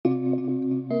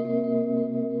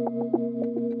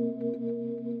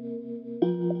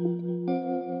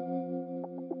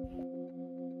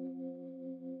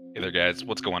guys,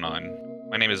 what's going on?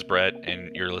 My name is Brett,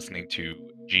 and you're listening to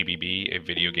GBB, a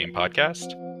video game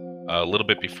podcast. A little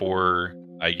bit before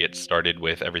I get started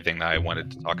with everything that I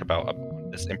wanted to talk about on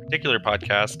this in particular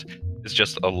podcast, is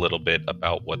just a little bit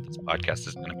about what this podcast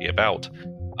is going to be about.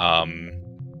 Um,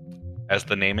 as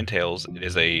the name entails, it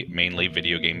is a mainly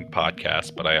video game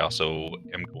podcast, but I also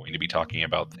am going to be talking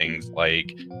about things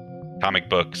like comic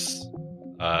books,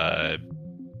 uh,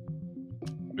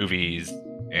 movies,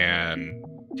 and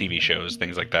TV shows,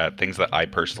 things like that, things that I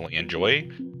personally enjoy.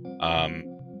 A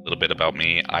little bit about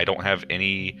me: I don't have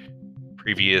any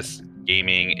previous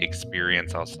gaming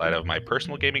experience outside of my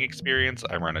personal gaming experience.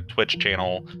 I run a Twitch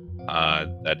channel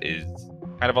that is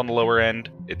kind of on the lower end.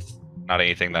 It's not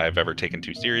anything that I've ever taken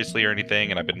too seriously or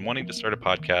anything, and I've been wanting to start a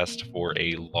podcast for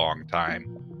a long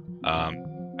time.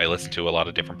 Um, I listen to a lot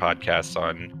of different podcasts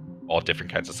on all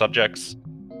different kinds of subjects,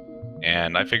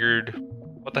 and I figured,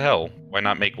 what the hell? Why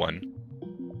not make one?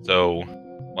 So,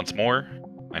 once more,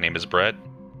 my name is Brett,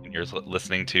 and you're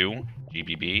listening to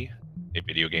GBB, a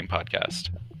video game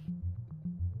podcast.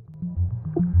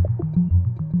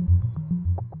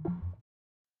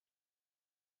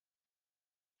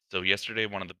 So, yesterday,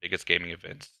 one of the biggest gaming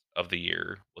events of the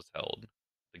year was held,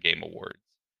 the Game Awards.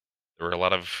 There were a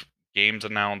lot of games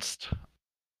announced.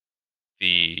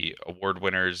 The award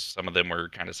winners, some of them were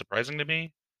kind of surprising to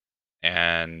me.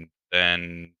 And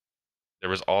then there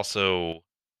was also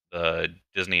the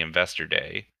Disney Investor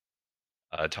Day,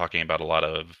 talking about a lot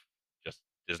of just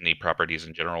Disney properties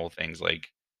in general, things like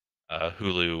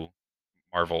Hulu,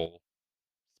 Marvel,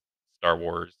 Star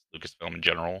Wars, Lucasfilm in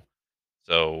general.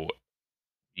 So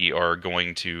we are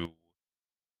going to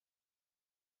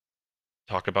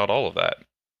talk about all of that,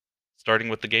 starting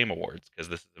with the Game Awards, because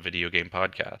this is a video game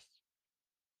podcast.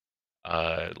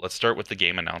 Let's start with the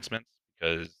game announcements,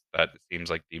 because that seems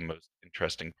like the most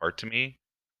interesting part to me.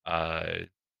 Uh,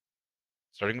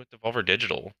 Starting with Devolver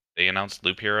Digital, they announced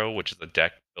Loop Hero, which is a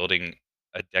deck building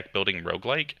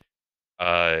roguelike.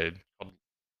 Uh, called-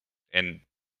 and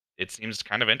it seems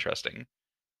kind of interesting.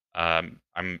 I'm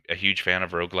a huge fan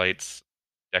of roguelites,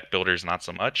 deck builders not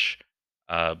so much,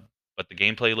 uh, but the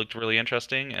gameplay looked really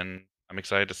interesting, and I'm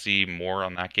excited to see more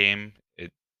on that game.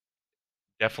 It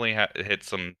definitely hit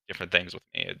some different things with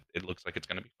me. It looks like it's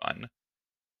going to be fun.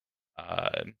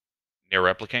 Uh, Nier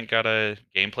Replicant got a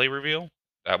gameplay reveal.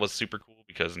 That was super cool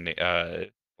because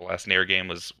the last Nier game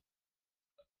was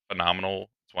phenomenal.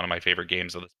 It's one of my favorite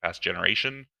games of this past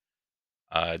generation.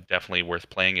 Definitely worth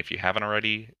playing if you haven't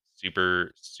already.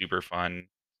 Super, super fun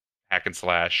hack and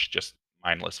slash, just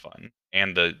mindless fun.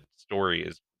 And the story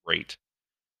is great.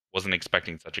 Wasn't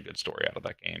expecting such a good story out of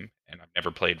that game, and I've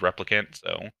never played Replicant,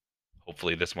 so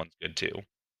hopefully this one's good too.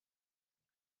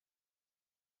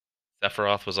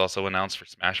 Sephiroth was also announced for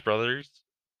Smash Brothers.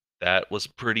 That was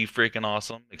pretty freaking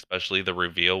awesome, especially the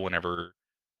reveal whenever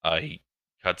he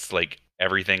cuts like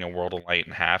everything in World of Light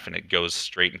in half and it goes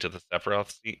straight into the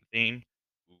Sephiroth theme.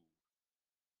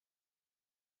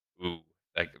 Ooh, ooh,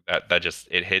 that just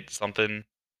it hit something,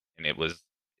 and it was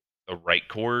the right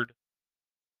chord.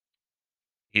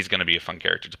 He's going to be a fun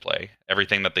character to play.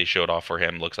 Everything that they showed off for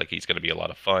him looks like he's going to be a lot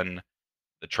of fun.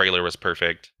 The trailer was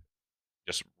perfect,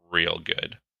 just real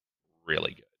good,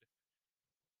 really good.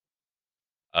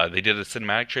 They did a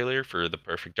cinematic trailer for the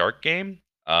Perfect Dark game.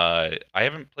 I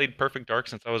haven't played Perfect Dark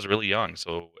since I was really young,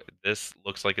 so this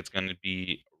looks like it's going to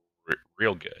be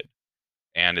real good,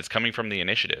 and it's coming from the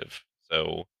initiative.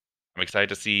 So I'm excited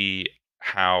to see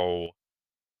how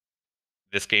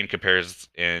this game compares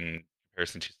in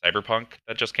comparison to Cyberpunk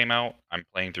that just came out. I'm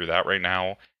playing through that right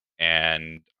now,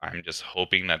 and I'm just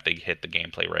hoping that they hit the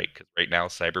gameplay right, because right now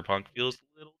Cyberpunk feels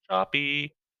a little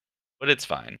choppy, but it's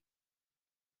fine.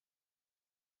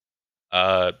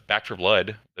 Back for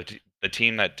Blood, the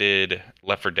team that did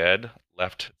Left 4 Dead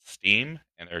left Steam,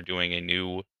 and they're doing a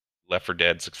new Left 4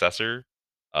 Dead successor.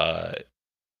 Uh,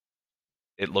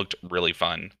 it looked really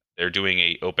fun. They're doing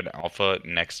a open alpha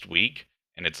next week,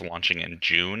 and it's launching in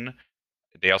June.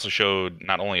 They also showed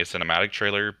not only a cinematic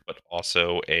trailer, but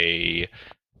also a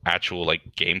actual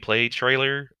like gameplay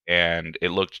trailer, and it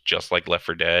looked just like Left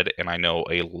 4 Dead. And I know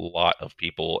a lot of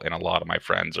people and a lot of my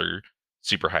friends are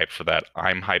super hyped for that.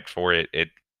 I'm hyped for it.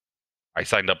 I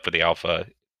signed up for the alpha.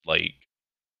 Like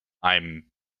I'm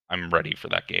I'm ready for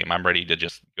that game. I'm ready to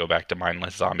just go back to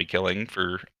mindless zombie killing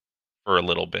for a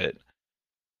little bit.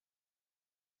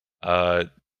 Uh,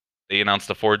 they announced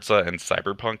the Forza and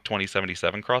Cyberpunk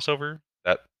 2077 crossover.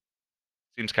 That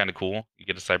seems kind of cool. You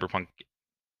get a Cyberpunk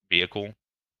vehicle.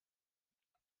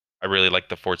 I really like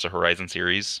the Forza Horizon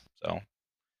series. So,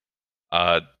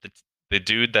 the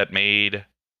dude that made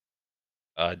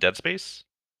Dead Space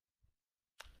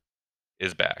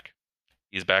is back.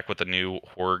 He's back with a new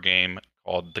horror game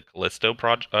called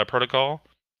the Protocol.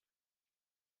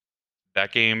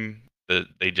 That game,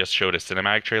 they just showed a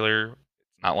cinematic trailer.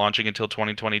 It's not launching until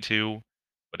 2022,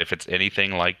 but if it's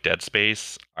anything like Dead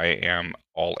Space, I am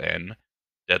all in.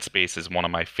 Dead Space is one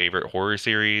of my favorite horror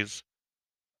series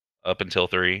up until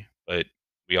 3, but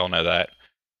we all know that.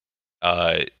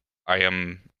 Uh, I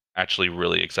am actually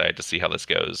really excited to see how this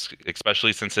goes,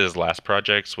 especially since his last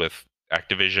projects with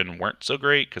Activision weren't so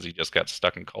great because he just got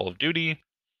stuck in Call of Duty.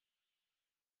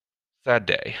 Sad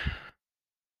day.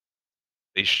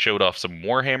 They showed off some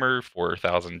Warhammer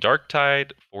 4000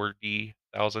 Darktide,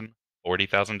 40,000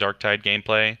 Darktide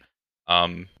gameplay.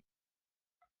 Um,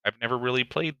 I've never really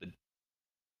played the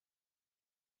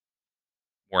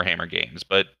Warhammer games,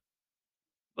 but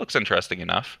looks interesting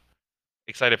enough.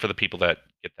 Excited for the people that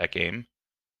get that game.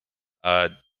 Uh,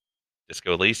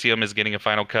 Disco Elysium is getting a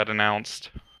final cut announced.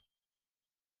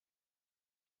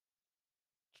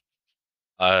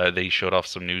 They showed off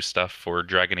some new stuff for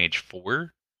Dragon Age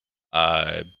 4.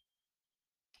 Uh,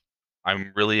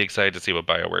 I'm really excited to see what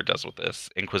BioWare does with this.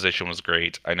 Inquisition was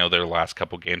great. I know their last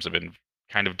couple games have been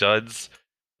kind of duds,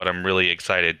 but I'm really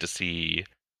excited to see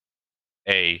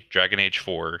A, Dragon Age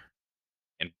 4,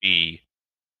 and B,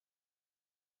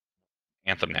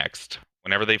 Anthem Next.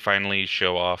 Whenever they finally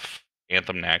show off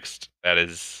Anthem Next, that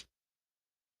is,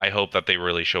 I hope that they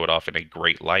really show it off in a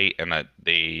great light and that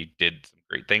they did some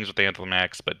great things with Anthem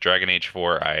Next. But Dragon Age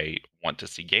 4, I want to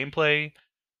see gameplay.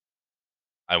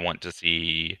 I want to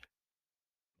see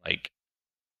like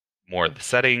more of the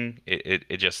setting.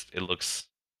 It looks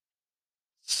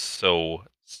so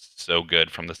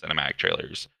good from the cinematic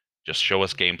trailers. Just show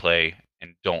us gameplay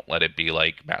and don't let it be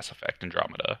like Mass Effect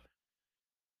Andromeda.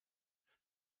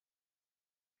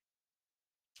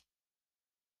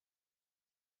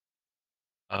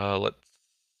 Let's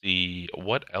see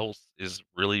what else is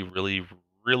really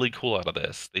cool out of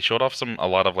this. They showed off a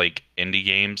lot of like indie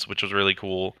games, which was really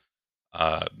cool.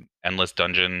 Uh, Endless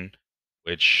Dungeon,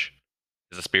 which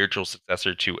is a spiritual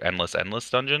successor to Endless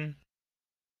Dungeon.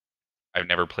 I've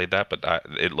never played that, but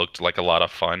it looked like a lot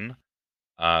of fun.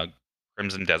 Uh,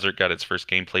 Crimson Desert got its first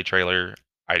gameplay trailer.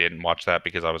 I didn't watch that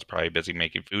because I was probably busy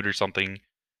making food or something.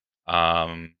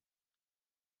 Um,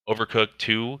 Overcooked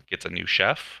 2 gets a new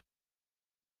chef.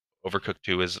 Overcooked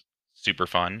 2 is super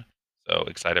fun, so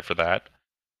excited for that.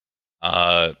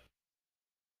 Uh,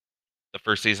 the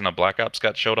first season of Black Ops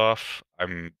got showed off.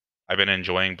 I've been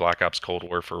enjoying Black Ops Cold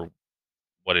War for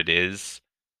what it is.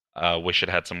 Wish it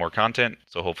had some more content,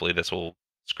 so hopefully this will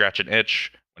scratch an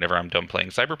itch whenever I'm done playing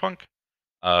Cyberpunk.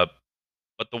 Uh,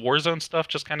 but the Warzone stuff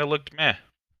just kind of looked meh.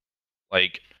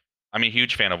 Like, I'm a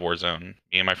huge fan of Warzone.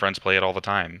 Me and my friends play it all the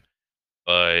time,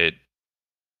 but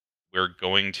we're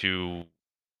going to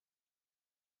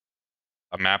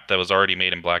a map that was already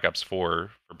made in Black Ops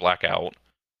 4 for Blackout.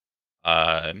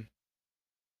 Uh,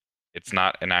 it's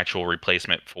not an actual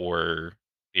replacement for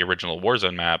the original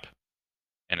Warzone map,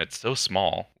 and it's so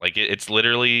small. Like it's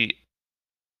literally,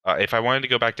 if I wanted to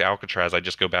go back to Alcatraz, I'd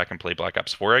just go back and play Black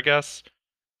Ops 4, I guess.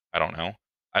 I don't know.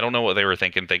 I don't know what they were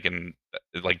thinking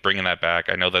like bringing that back.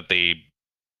 I know that they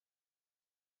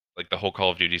like the whole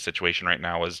Call of Duty situation right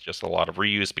now is just a lot of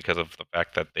reuse because of the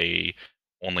fact that they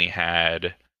only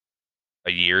had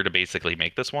a year to basically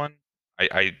make this one.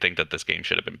 I think that this game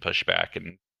should have been pushed back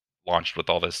and launched with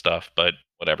all this stuff, but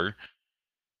whatever.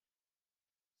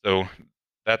 So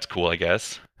that's cool, I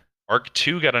guess. Arc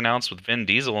 2 got announced with Vin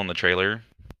Diesel in the trailer.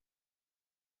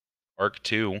 Arc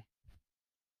 2.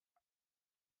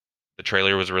 The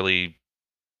trailer was really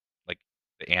like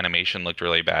the animation looked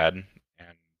really bad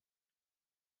and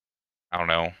I don't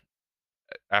know.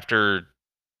 After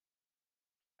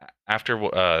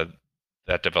after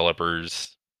that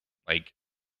developer's like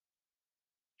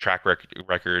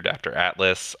record after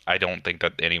Atlas, I don't think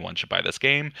that anyone should buy this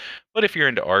game. But if you're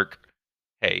into Arc,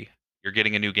 hey, you're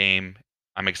getting a new game.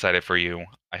 I'm excited for you.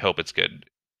 I hope it's good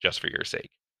just for your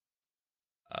sake.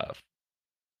 Uh,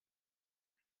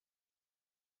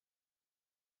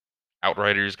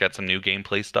 Outriders got some new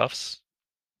gameplay stuffs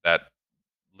that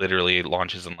literally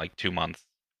launches in like 2 months.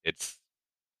 It's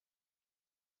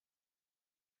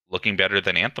looking better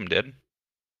than Anthem did,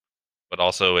 but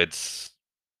also it's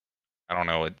I don't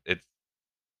know.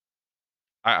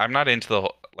 I'm not into the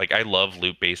like I love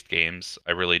loot based games.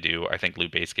 I really do. I think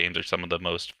loot based games are some of the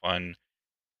most fun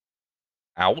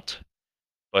out.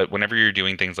 But whenever you're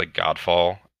doing things like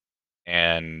Godfall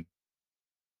and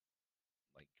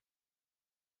like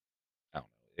I don't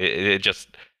know, it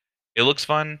just it looks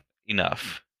fun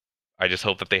enough. I just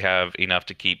hope that they have enough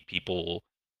to keep people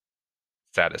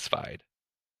satisfied.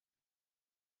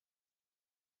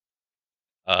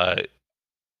 Uh,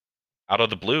 Out of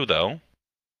the blue, though,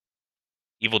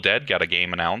 Evil Dead got a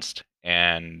game announced,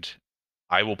 and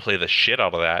I will play the shit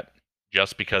out of that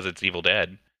just because it's Evil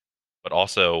Dead. But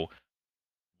also,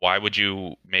 why would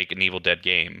you make an Evil Dead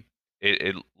game?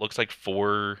 It looks like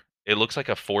four. It looks like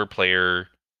a four-player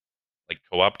like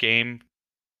co-op game,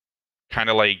 kind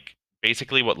of like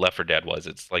basically what Left 4 Dead was.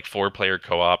 It's like four-player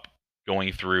co-op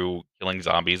going through killing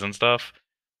zombies and stuff.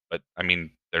 But I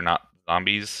mean, they're not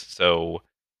zombies, so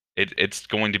it's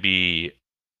going to be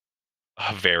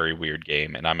a very weird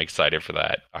game, and I'm excited for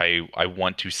that. I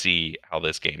want to see how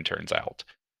this game turns out.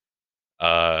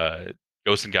 Uh,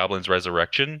 Ghosts and Goblins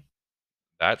Resurrection,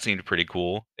 that seemed pretty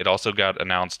cool. It also got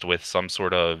announced with some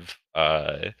sort of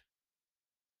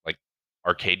like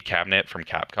arcade cabinet from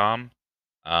Capcom,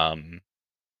 um,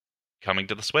 coming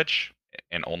to the Switch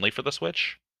and only for the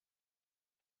Switch.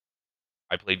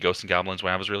 I played Ghosts and Goblins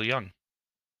when I was really young.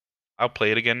 I'll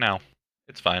play it again now.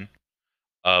 It's fine.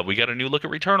 We got a new look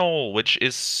at Returnal, which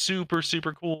is super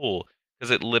super cool because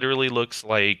it literally looks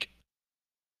like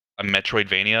a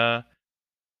Metroidvania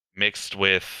mixed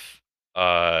with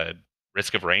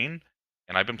Risk of Rain,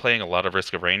 and I've been playing a lot of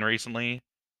Risk of Rain recently.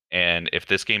 And if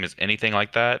this game is anything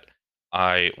like that,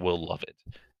 I will love it.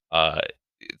 Uh,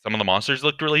 some of the monsters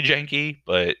looked really janky,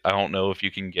 but I don't know if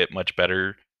you can get much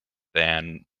better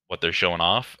than what they're showing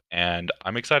off, and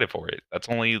I'm excited for it. That's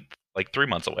only like 3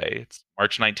 months away. It's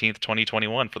March 19th,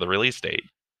 2021 for the release date.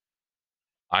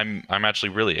 I'm actually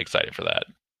really excited for that.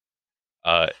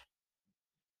 Uh,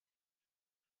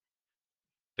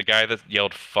 the guy that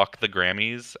yelled "fuck the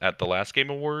Grammys" at the last Game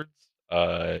Awards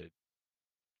uh,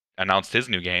 announced his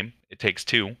new game. It Takes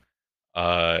Two.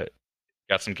 Uh,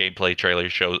 got some gameplay trailer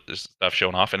show stuff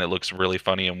showing off, and it looks really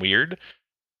funny and weird.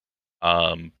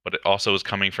 But it also is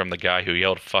coming from the guy who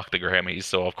yelled "fuck the Grammys,"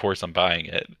 so of course I'm buying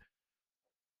it.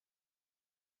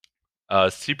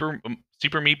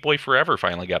 Super Meat Boy Forever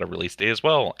finally got a release date as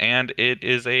well, and it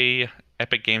is a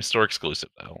Epic Game Store exclusive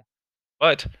though.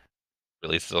 But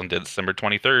releases on December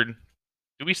 23rd.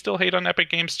 Do we still hate on Epic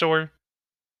Game Store?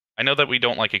 I know that we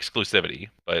don't like exclusivity,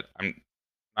 but I'm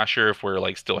not sure if we're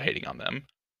like still hating on them.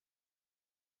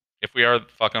 If we are,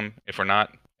 fuck them. If we're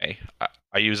not, hey,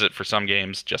 I use it for some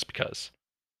games just because.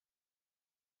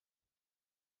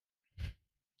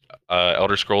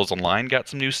 Elder Scrolls Online got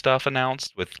some new stuff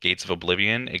announced with Gates of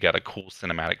Oblivion. It got a cool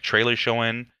cinematic trailer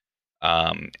showing.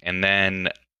 And then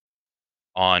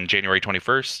on January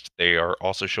 21st, they are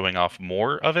also showing off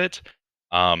more of it.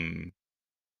 Um,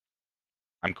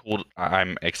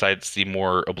 I'm excited to see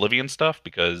more Oblivion stuff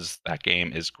because that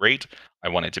game is great. I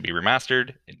want it to be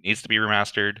remastered. It needs to be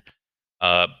remastered.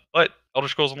 But Elder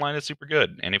Scrolls Online is super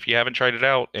good, and if you haven't tried it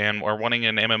out and are wanting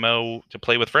an MMO to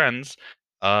play with friends,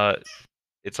 uh,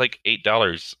 it's like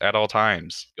 $8 at all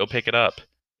times. Go pick it up.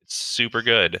 It's super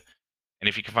good. And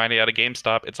if you can find it at a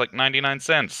GameStop, it's like 99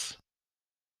 cents.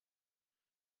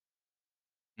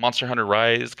 Monster Hunter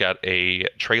Rise got a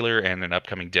trailer and an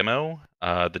upcoming demo.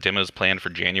 The demo is planned for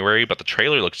January, but the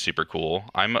trailer looks super cool.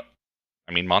 I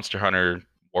mean, Monster Hunter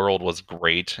World was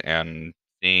great, and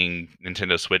seeing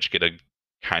Nintendo Switch get a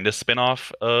kind of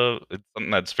spin-off of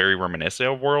something that's very reminiscent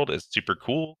of World is super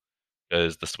cool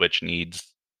because the Switch needs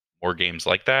more games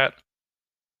like that.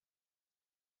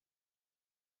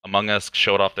 Among Us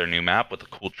showed off their new map with a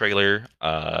cool trailer.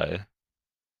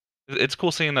 It's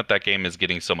cool seeing that that game is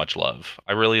getting so much love.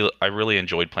 I really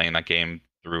enjoyed playing that game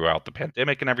throughout the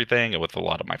pandemic and everything, and with a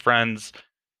lot of my friends.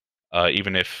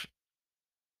 Even if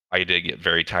I did get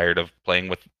very tired of playing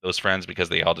with those friends because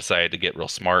they all decided to get real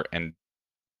smart and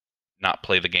not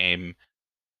play the game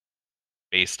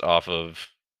based off of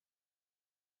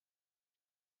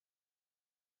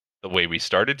the way we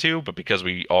started to, but because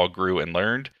we all grew and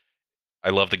learned.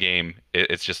 I love the game.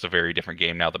 It's just a very different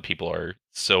game now that people are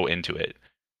so into it.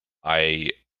 I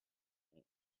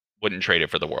wouldn't trade it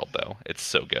for the world though. It's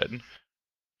so good.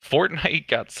 Fortnite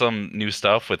got some new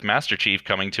stuff with Master Chief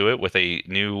coming to it with a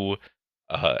new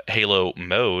Halo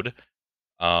mode.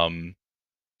 Um,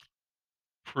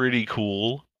 Pretty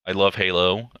cool. I love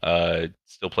Halo.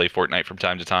 Still play Fortnite from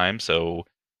time to time, so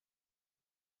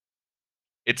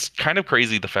it's kind of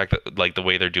crazy the fact that like the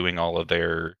way they're doing all of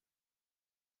their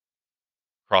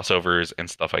crossovers and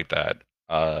stuff like that.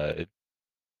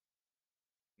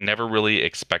 Never really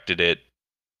expected it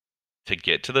to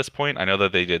get to this point. I know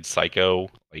that they did Psycho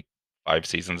like 5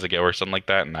 seasons ago or something like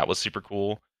that, and that was super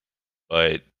cool.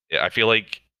 But I feel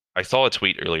like I saw a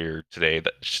tweet earlier today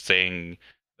that saying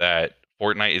that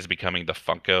Fortnite is becoming the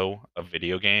Funko of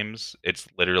video games. It's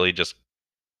literally just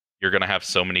you're gonna have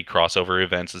so many crossover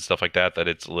events and stuff like that that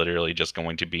it's literally just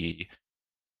going to be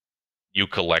you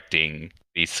collecting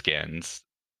these skins.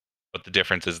 But the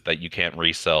difference is that you can't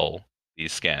resell.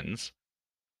 these skins.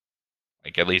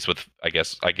 Like at least with I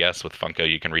guess with Funko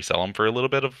you can resell them for a little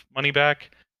bit of money back,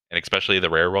 and especially the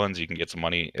rare ones you can get some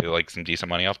money, like some decent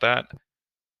money off that.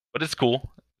 But it's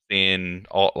cool seeing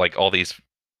all these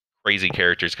crazy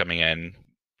characters coming in.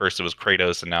 First it was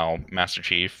Kratos and now Master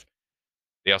Chief.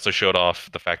 They also showed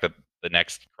off the fact that the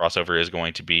next crossover is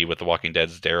going to be with The Walking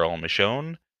Dead's Daryl and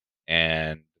Michonne,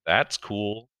 and that's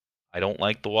cool. I don't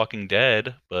like The Walking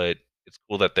Dead, but it's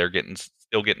cool that they're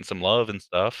still getting some love and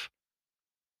stuff.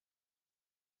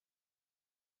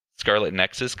 Scarlet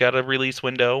Nexus got a release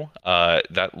window.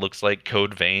 That looks like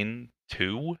Code Vein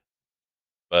 2,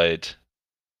 but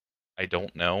I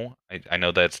don't know. I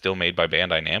know that it's still made by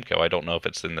Bandai Namco. I don't know if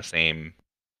it's in the same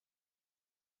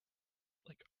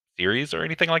like series or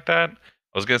anything like that.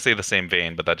 I was gonna say the same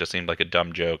vein, but that just seemed like a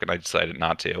dumb joke, and I decided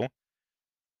not to.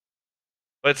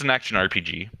 But it's an action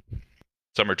RPG.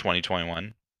 Summer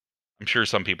 2021. I'm sure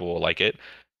some people will like it.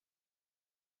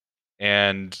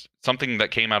 And something that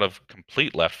came out of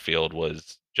complete left field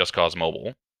was Just Cause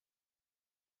Mobile.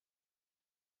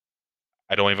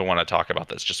 I don't even want to talk about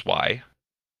this. Just why?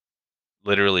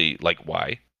 Literally, like,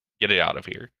 why? Get it out of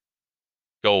here.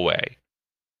 Go away.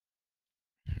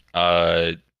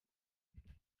 Uh,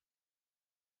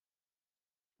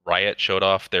 Riot showed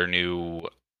off their new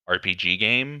RPG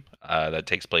game that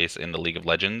takes place in the League of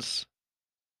Legends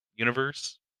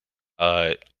universe.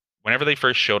 Uh, Whenever they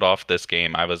first showed off this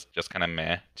game, I was just kind of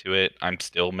meh to it. I'm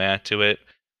still meh to it.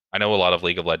 I know a lot of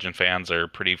League of Legends fans are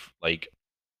pretty like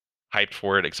hyped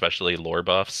for it, especially lore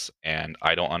buffs. And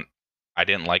I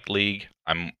didn't like League.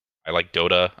 I like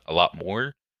Dota a lot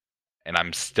more, and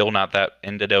I'm still not that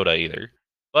into Dota either.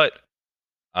 But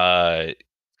it's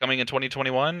coming in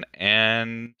 2021,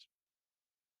 and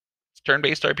it's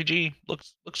turn-based RPG.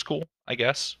 Looks cool, I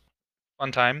guess.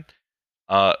 Fun time.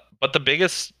 But the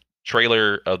biggest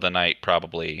trailer of the night,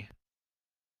 probably,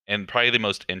 and probably the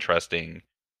most interesting,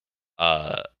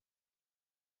 uh,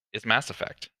 is Mass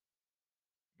Effect.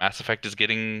 Mass Effect is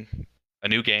getting a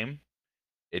new game.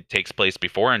 It takes place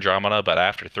before Andromeda, but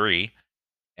after 3.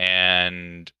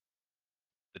 And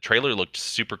the trailer looked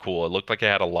super cool. It looked like it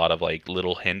had a lot of like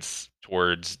little hints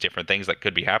towards different things that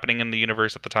could be happening in the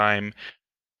universe at the time.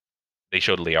 They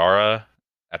showed Liara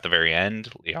at the very end.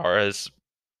 Liara's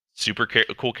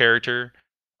cool character.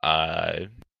 Uh,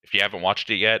 if you haven't watched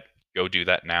it yet, go do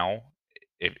that now.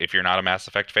 If you're not a Mass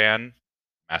Effect fan,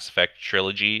 Mass Effect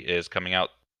trilogy is coming out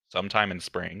sometime in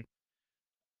spring.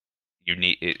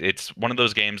 It's one of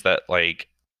those games that like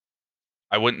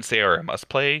I wouldn't say are a must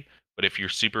play, but if you're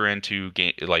super into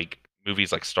game like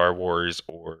movies like Star Wars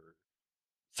or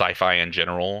sci-fi in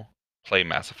general, play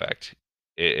Mass Effect.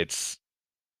 It's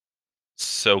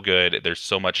so good. There's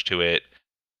so much to it.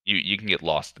 You can get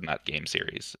lost in that game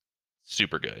series.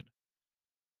 Super good.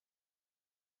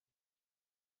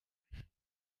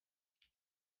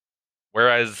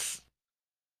 Whereas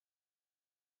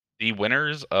the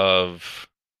winners of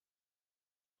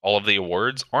all of the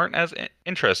awards aren't as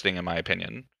interesting in my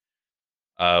opinion.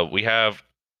 We have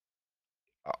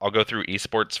I'll go through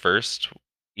esports first.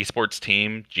 Esports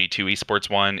team, G2 Esports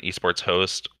won, esports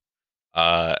host.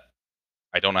 Uh,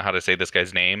 I don't know how to say this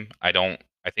guy's name. I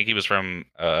think he was from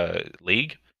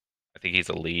League. I think he's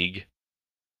a League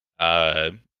uh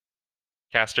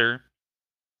caster.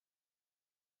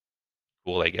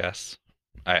 Cool, I guess.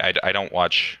 I don't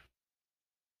watch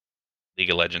League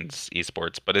of Legends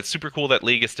esports, but it's super cool that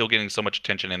League is still getting so much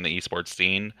attention in the esports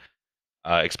scene,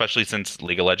 especially since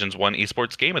League of Legends won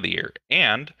Esports Game of the Year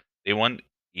and they won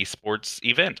Esports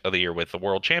Event of the Year with the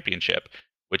World Championship,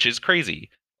 which is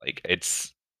crazy. Like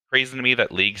it's crazy to me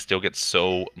that League still gets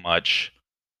so much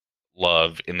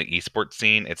love in the esports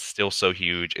scene. It's still so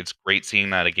huge. It's great seeing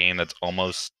that a game that's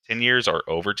almost 10 years or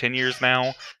over 10 years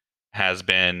now has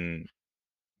been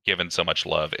given so much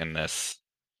love in this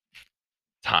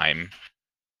time.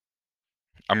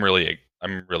 I'm really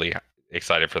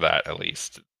excited for that at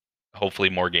least. Hopefully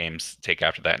more games take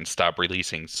after that and stop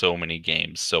releasing so many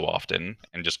games so often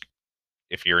and just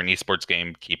if you're an esports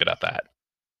game, keep it at that.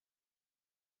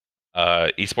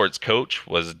 Esports coach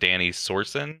was Danny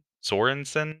Sorensen.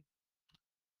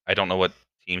 I don't know what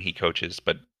team he coaches,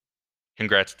 but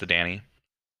congrats to Danny.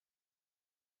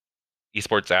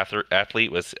 Esports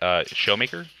athlete was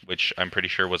Showmaker, which I'm pretty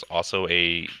sure was also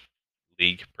a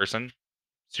League person.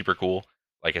 Super cool.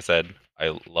 Like I said,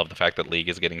 I love the fact that League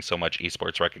is getting so much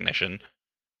esports recognition.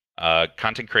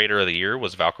 Content creator of the year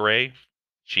was Valkyrae.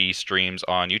 She streams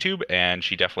on YouTube, and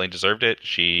she definitely deserved it.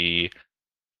 She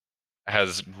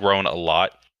has grown a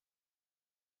lot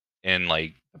in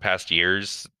like the past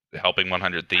years, helping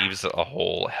 100 Thieves a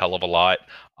whole hell of a lot.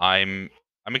 I'm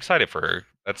I'm excited for her.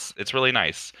 It's really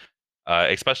nice.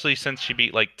 especially since she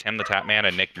beat like Tim the Tatman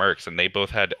and Nick Merckx, and they both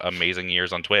had amazing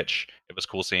years on Twitch. It was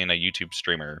cool seeing a YouTube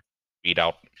streamer beat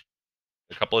out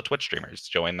a couple of Twitch streamers,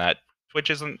 showing that Twitch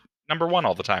isn't number one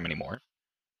all the time anymore.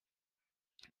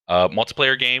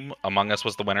 Multiplayer game, Among Us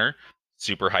was the winner.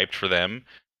 Super hyped for them.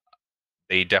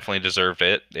 They definitely deserved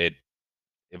it. It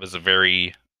was a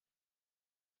very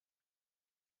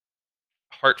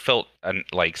heartfelt and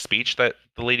like speech that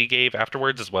the lady gave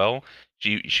afterwards as well.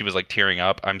 She was like tearing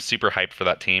up. I'm super hyped for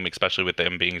that team, especially with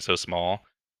them being so small.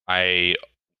 I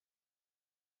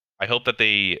I hope that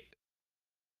they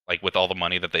like with all the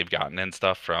money that they've gotten and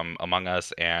stuff from Among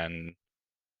Us and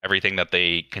everything that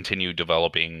they continue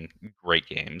developing great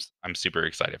games. I'm super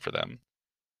excited for them.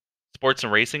 Sports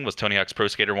and racing was Tony Hawk's Pro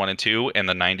Skater 1 and 2, and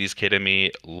the 90s kid in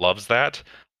me loves that.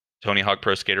 Tony Hawk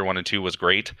Pro Skater 1 and 2 was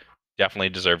great. Definitely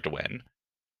deserved to win.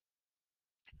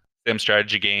 Sim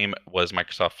strategy game was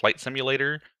Microsoft Flight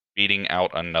Simulator, beating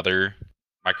out another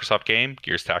Microsoft game,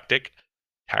 Gears Tactics.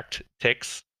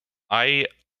 I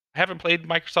haven't played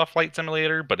Microsoft Flight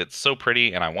Simulator, but it's so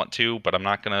pretty and I want to, but I'm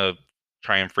not gonna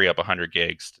try and free up 100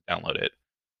 gigs to download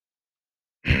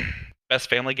it. Best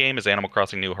family game is Animal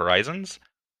Crossing New Horizons.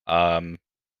 Um,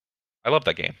 I love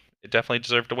that game. It definitely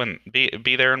deserved to win.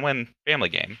 Be there and win family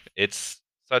game. It's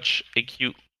such a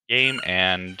cute game,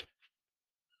 and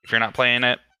if you're not playing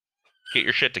it, get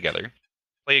your shit together.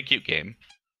 Play a cute game.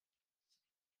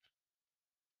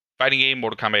 Fighting game,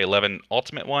 Mortal Kombat 11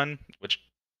 Ultimate one, which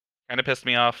kind of pissed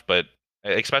me off, but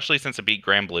especially since it beat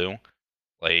Grand Blue.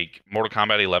 Like Mortal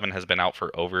Kombat 11 has been out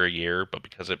for over a year, but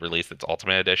because it released its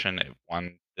Ultimate Edition, it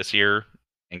won this year.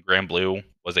 And Grand Blue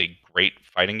was a great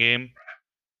fighting game.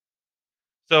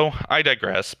 So I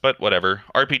digress, but whatever.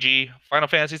 RPG, Final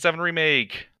Fantasy VII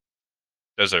Remake,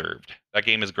 deserved. That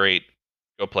game is great.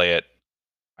 Go play it.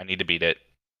 I need to beat it.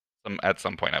 At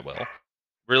some point, I will.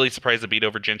 Really surprised to beat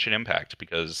over Genshin Impact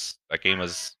because that game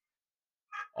was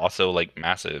also like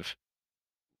massive.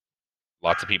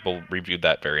 Lots of people reviewed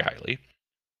that very highly.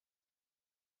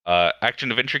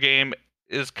 Action adventure game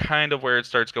is kind of where it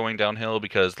starts going downhill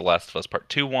because The Last of Us Part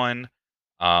 2 won.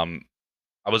 Um,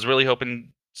 I was really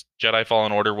hoping Jedi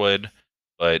Fallen Order would,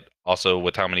 but also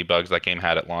with how many bugs that game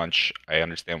had at launch, I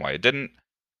understand why it didn't.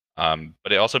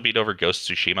 But it also beat over Ghost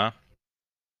Tsushima.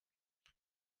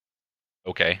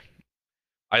 Okay.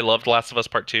 I loved Last of Us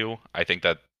Part 2. I think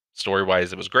that story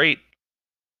wise, it was great.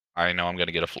 I know I'm going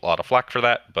to get a lot of flack for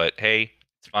that, but hey,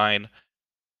 it's fine.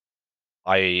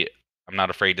 I'm not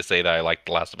afraid to say that I liked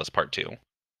The Last of Us Part 2.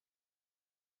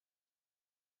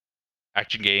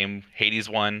 Action game, Hades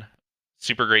won.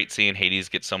 Super great seeing Hades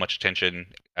get so much attention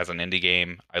as an indie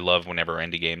game. I love whenever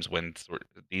indie games win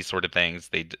these sort of things.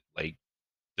 They like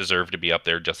deserve to be up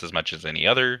there just as much as any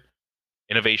other.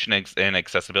 Innovation and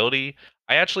accessibility.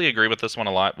 I actually agree with this one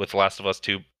a lot with Last of Us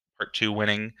 2 Part 2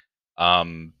 winning.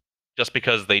 Um, just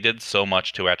because they did so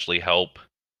much to actually help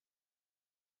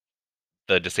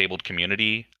the disabled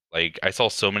community. Like I saw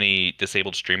so many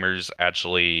disabled streamers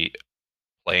actually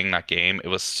playing that game. It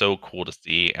was so cool to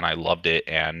see and I loved it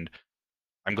and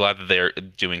I'm glad that they're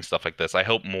doing stuff like this. I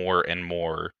hope more and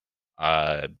more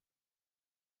uh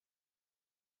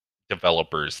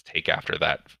developers take after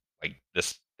that like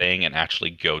this thing and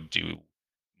actually go do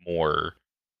more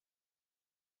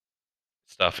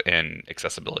stuff in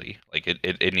accessibility. Like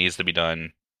it needs to be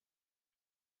done.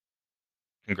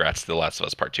 Congrats to The Last of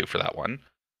Us Part 2 for that one.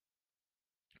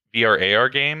 VR AR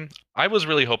game. I was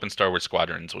really hoping Star Wars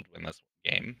Squadrons would win this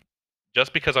game.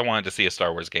 Just because I wanted to see a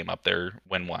Star Wars game up there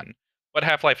win one. But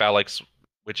Half-Life Alyx,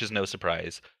 which is no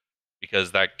surprise,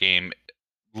 because that game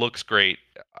looks great.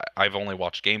 I've only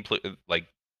watched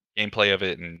gameplay of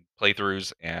it and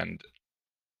playthroughs, and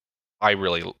I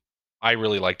really I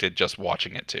really liked it just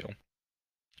watching it too.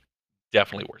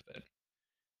 Definitely worth it.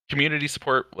 Community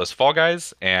support was Fall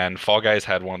Guys, and Fall Guys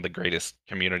had one of the greatest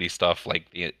community stuff, like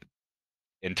the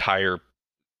entire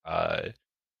uh,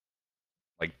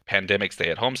 like pandemic stay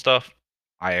at home stuff.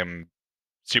 I am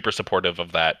super supportive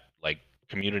of that like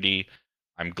community.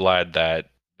 I'm glad that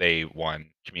they won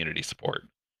community support.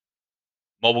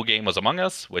 Mobile game was Among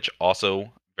Us, which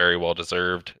also very well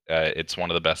deserved. It's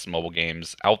one of the best mobile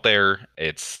games out there.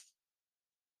 It's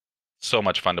so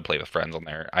much fun to play with friends on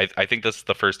there. I think this is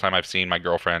the first time I've seen my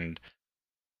girlfriend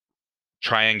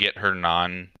try and get her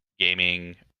non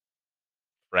gaming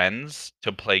friends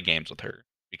to play games with her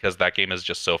because that game is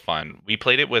just so fun. We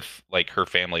played it with like her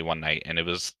family one night and it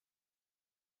was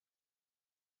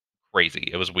crazy.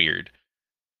 It was weird,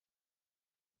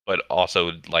 but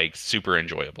also like super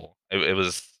enjoyable. It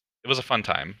was a fun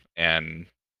time. And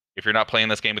if you're not playing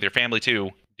this game with your family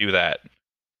too, do that.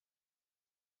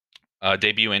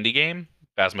 Debut indie game,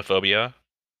 Phasmophobia.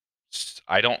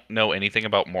 I don't know anything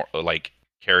about more like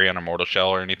Carrion or Mortal Shell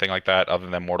or anything like that, other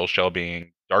than Mortal Shell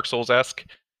being Dark Souls esque,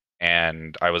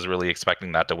 and I was really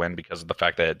expecting that to win because of the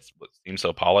fact that it seems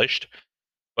so polished.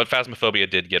 But Phasmophobia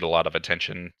did get a lot of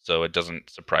attention, so it doesn't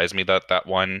surprise me that that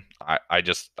won.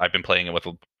 I've been playing it with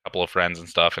a couple of friends and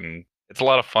stuff, and it's a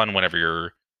lot of fun whenever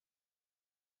you're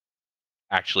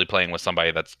actually playing with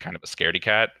somebody that's kind of a scaredy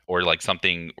cat, or like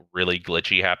something really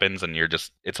glitchy happens and you're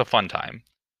just it's a fun time.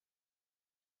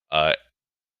 Uh,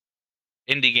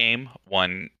 Indie game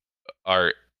won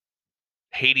our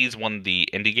Hades won the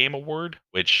Indie Game Award,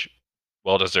 which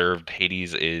well deserved.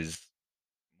 Hades is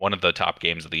one of the top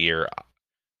games of the year.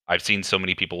 I've seen so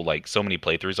many people like so many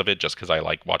playthroughs of it just because I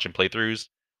like watching playthroughs.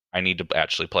 I need to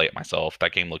actually play it myself.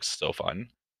 That game looks so fun.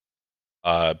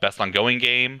 Best ongoing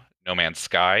game, No Man's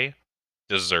Sky,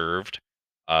 deserved.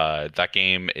 That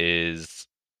game is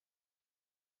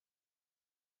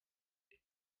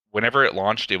whenever it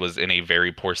launched, it was in a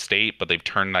very poor state, but they've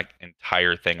turned that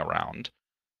entire thing around.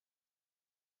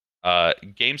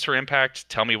 Games for Impact,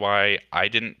 tell me why. I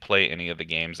didn't play any of the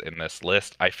games in this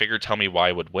list. I figured Tell Me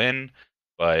Why would win,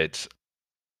 but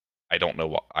I don't know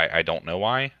why. I don't know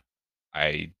why.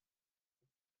 I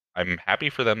I'm happy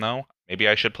for them though. Maybe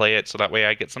I should play it so that way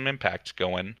I get some impact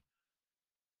going.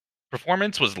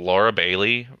 Performance was Laura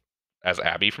Bailey as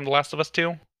Abby from The Last of Us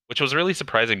 2, which was really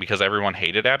surprising because everyone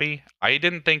hated Abby. I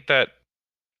didn't think that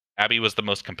Abby was the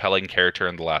most compelling character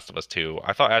in The Last of Us 2.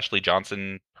 I thought Ashley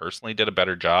Johnson personally did a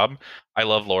better job. I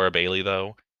love Laura Bailey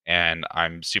though, and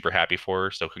I'm super happy for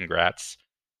her, so congrats.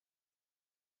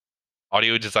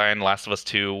 Audio design, Last of Us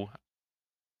 2,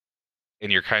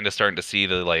 and you're kind of starting to see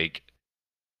the like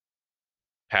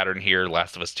pattern here.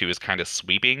 Last of Us 2 is kind of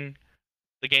sweeping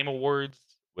the game awards,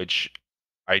 which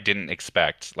I didn't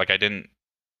expect. Like I didn't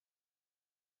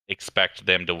expect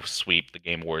them to sweep the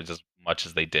game awards as much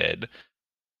as they did,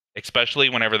 especially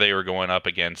whenever they were going up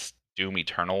against Doom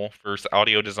Eternal for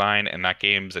audio design, and that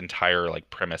game's entire like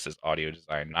premise is audio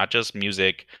design, not just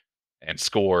music and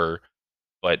score,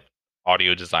 but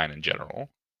audio design in general.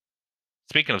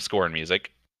 Speaking of score and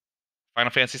music,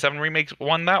 Final Fantasy VII Remake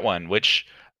won that one, which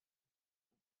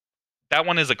that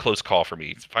one is a close call for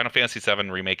me. Final Fantasy VII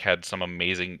Remake had some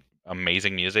amazing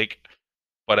music,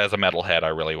 but as a metalhead, I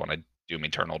really wanted Doom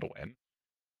Eternal to win.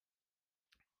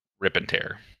 Rip and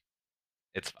tear.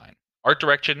 It's fine. Art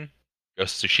direction,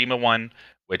 Ghost of Tsushima won,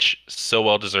 which so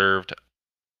well deserved.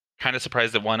 Kind of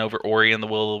surprised it won over Ori and the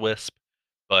Will o' the Wisp,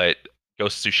 but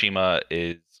Ghost of Tsushima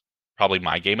is probably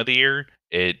my game of the year.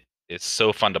 It is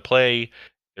so fun to play.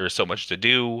 There's so much to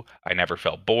do. I never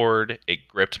felt bored. It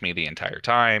gripped me the entire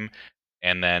time.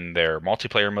 And then their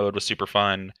multiplayer mode was super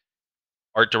fun.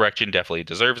 Art direction definitely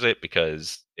deserves it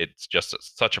because it's just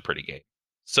such a pretty game.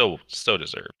 So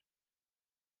deserved.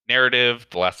 Narrative,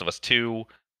 The Last of Us 2,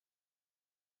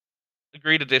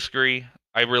 agree to disagree.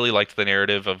 I really liked the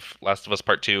narrative of Last of Us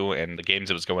Part 2 and the games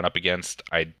it was going up against.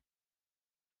 I'd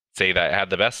say that it had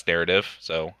the best narrative,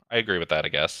 so I agree with that, I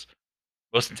guess.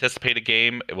 Most anticipated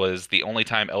game was the only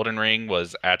time Elden Ring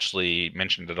was actually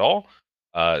mentioned at all.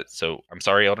 So I'm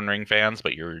sorry, Elden Ring fans,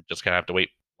 but you're just gonna have to wait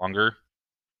longer.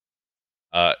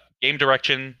 Game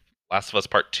direction, Last of Us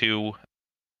Part 2.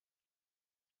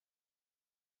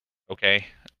 Okay,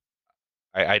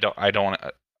 I don't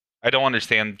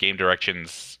understand game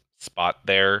direction's spot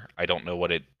there. I don't know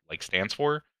what it like stands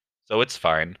for, so it's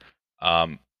fine.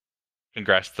 Um,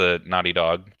 Congrats to Naughty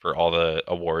Dog for all the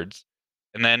awards.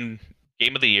 And then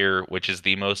Game of the Year, which is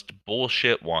the most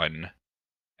bullshit one,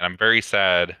 and I'm very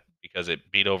sad because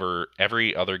it beat over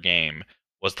every other game,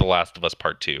 was The Last of Us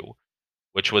Part 2,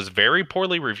 which was very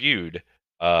poorly reviewed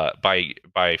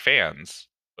by fans,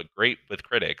 but great with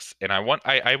critics. And I want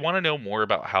to know more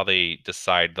about how they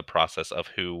decide the process of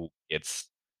who gets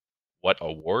what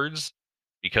awards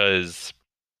because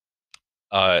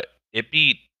uh, it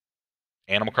beat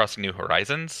Animal Crossing New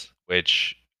Horizons,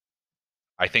 which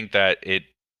I think that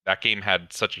game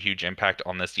had such a huge impact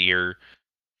on this year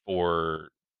for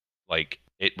like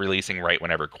it releasing right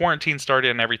whenever quarantine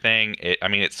started and everything. I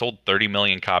mean, it sold 30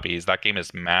 million copies. That game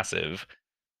is massive.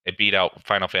 It beat out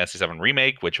Final Fantasy VII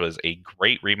Remake, which was a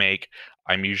great remake.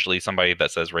 I'm usually somebody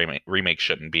that says remake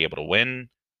shouldn't be able to win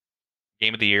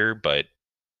Game of the Year, but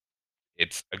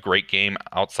it's a great game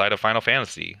outside of Final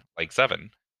Fantasy, like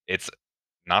 7. It's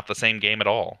not the same game at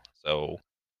all. So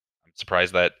I'm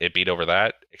surprised that it beat over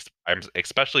that. I'm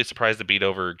especially surprised it beat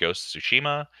over Ghost of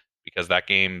Tsushima because that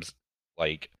game's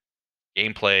like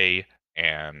gameplay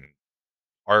and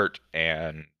art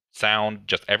and sound,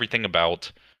 just everything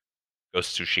about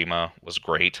Ghost of Tsushima was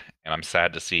great, and I'm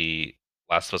sad to see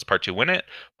Last of Us Part 2 win it,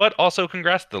 but also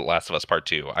congrats to The Last of Us Part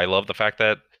 2. I love the fact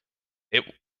that it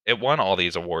it won all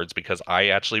these awards because I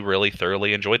actually really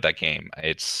thoroughly enjoyed that game.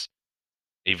 It's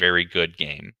a very good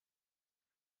game.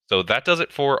 So that does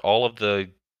it for all of the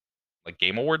like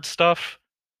game awards stuff.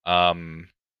 Um,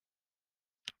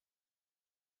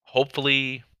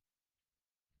 hopefully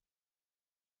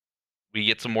we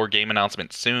get some more game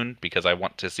announcements soon because I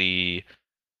want to see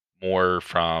more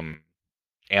from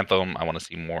Anthem. I want to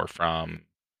see more from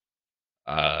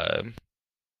uh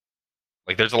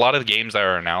like there's a lot of games that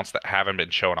are announced that haven't been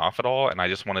shown off at all, and I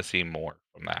just want to see more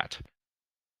from that.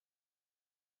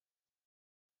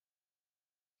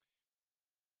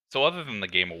 So other than the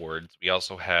Game Awards, we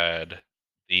also had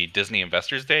the Disney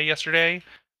Investors Day yesterday.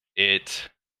 It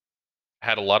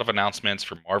had a lot of announcements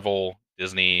from Marvel,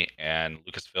 Disney, and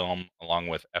Lucasfilm, along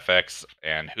with FX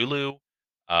and Hulu.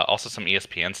 Also some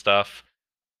ESPN stuff.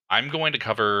 I'm going to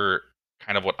cover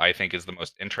kind of what I think is the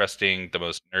most interesting, the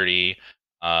most nerdy,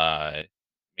 uh,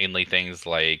 mainly things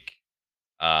like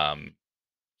um,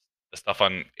 the stuff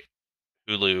on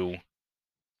Hulu,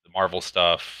 the Marvel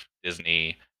stuff,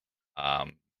 Disney,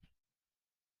 um,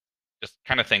 just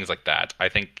kind of things like that. I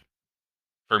think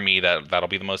for me that'll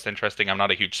be the most interesting. I'm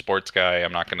not a huge sports guy.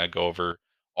 I'm not going to go over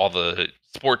all the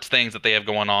sports things that they have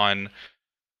going on.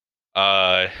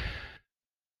 Uh,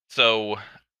 so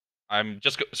I'm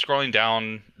just scrolling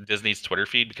down Disney's Twitter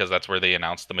feed because that's where they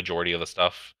announced the majority of the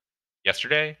stuff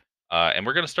yesterday. And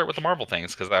we're going to start with the Marvel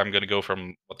things because I'm going to go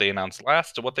from what they announced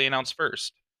last to what they announced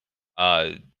first.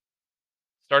 Uh,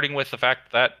 Starting with the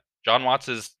fact that John Watts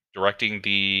is directing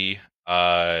the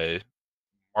uh,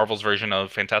 Marvel's version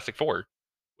of Fantastic Four,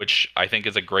 which I think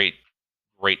is a great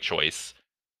choice.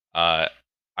 Uh,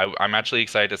 I'm actually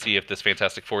excited to see if this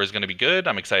Fantastic Four is going to be good.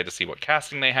 I'm excited to see what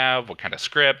casting they have, what kind of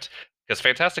script, because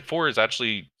Fantastic Four is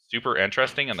actually super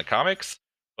interesting in the comics,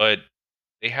 but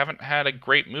they haven't had a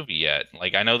great movie yet.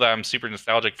 Like I know that I'm super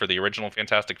nostalgic for the original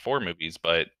Fantastic Four movies,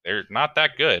 but they're not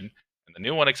that good, and the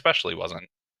new one especially wasn't.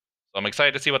 So I'm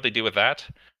excited to see what they do with that.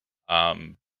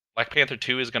 Black Panther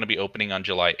 2 is going to be opening on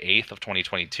July 8th of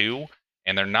 2022,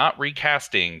 and they're not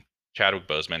recasting Chadwick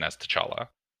Boseman as T'Challa,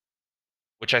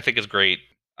 which I think is great.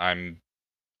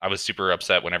 I was super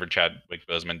upset whenever Chadwick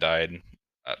Boseman died.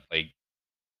 Like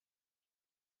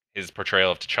his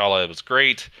portrayal of T'Challa was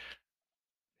great.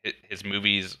 His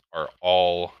movies are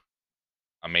all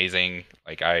amazing.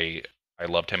 Like I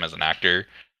loved him as an actor.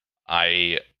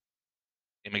 I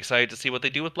am excited to see what they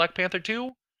do with Black Panther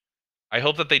 2. I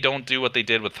hope that they don't do what they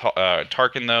did with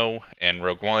Tarkin though and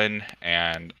Rogue One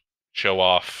and show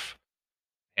off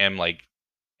him like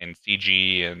in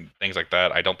CG and things like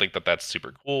that. I don't think that that's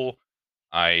super cool.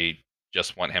 I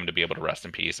just want him to be able to rest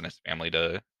in peace and his family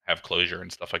to have closure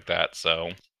and stuff like that.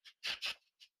 So,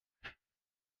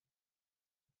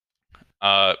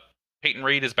 uh, Peyton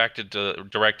Reed is back to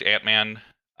direct Ant Man,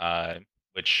 uh,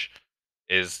 which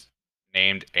is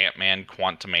named Ant Man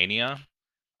Quantumania.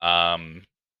 Um,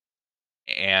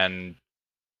 and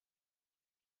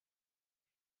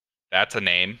that's a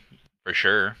name for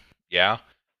sure. Yeah.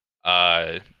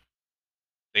 Uh,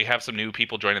 they have some new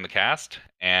people joining the cast,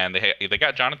 and they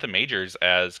got Jonathan Majors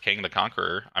as Kang the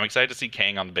Conqueror. I'm excited to see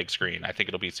Kang on the big screen. I think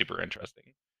it'll be super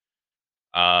interesting.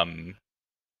 Um,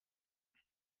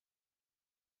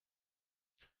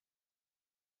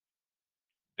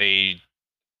 they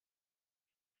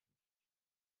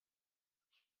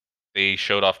they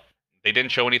showed off. They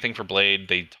didn't show anything for Blade.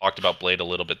 They talked about Blade a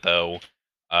little bit though.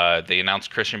 They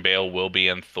announced Christian Bale will be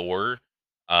in Thor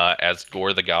as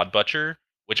Gore the God Butcher,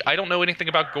 which I don't know anything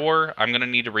about Gore. I'm gonna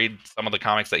need to read some of the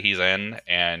comics that he's in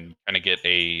and kind of get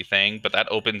a thing. But that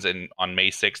opens in on May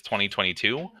 6th,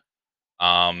 2022.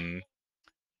 Um,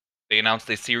 They announced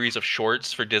a series of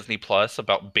shorts for Disney Plus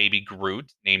about Baby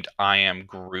Groot named I Am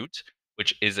Groot,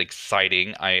 which is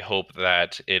exciting. I hope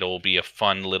that it'll be a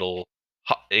fun little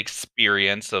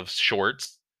experience of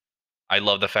shorts. I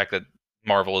love the fact that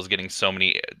Marvel is getting so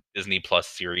many Disney Plus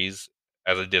series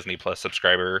as a Disney Plus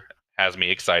subscriber has me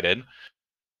excited.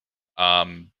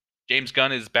 Um, James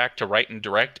Gunn is back to write and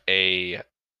direct a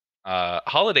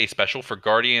holiday special for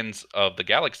Guardians of the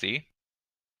Galaxy.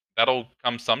 That'll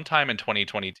come sometime in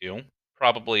 2022,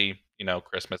 probably,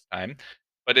 Christmas time.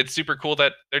 But it's super cool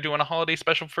that they're doing a holiday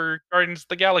special for Guardians of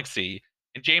the Galaxy.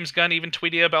 And James Gunn even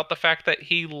tweeted about the fact that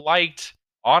he liked,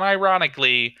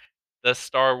 unironically, the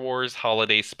Star Wars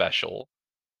holiday special.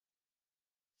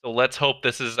 So let's hope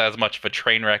this is as much of a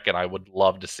train wreck, and I would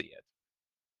love to see it.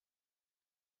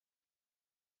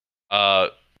 Uh,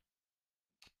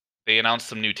 they announced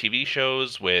some new TV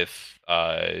shows with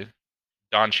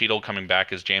Don Cheadle coming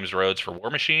back as James Rhodes for War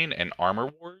Machine and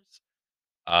Armor Wars.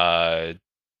 Uh,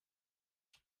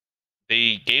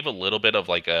 they gave a little bit of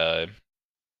like a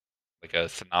like a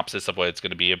synopsis of what it's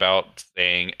going to be about,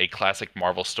 saying a classic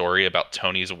Marvel story about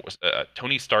Tony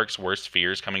Stark's worst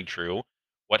fears coming true.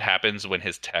 What happens when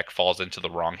his tech falls into the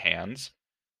wrong hands?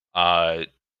 Uh,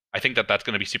 I think that that's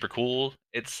going to be super cool.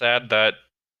 It's sad that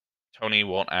Tony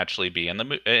won't actually be in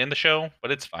in the show,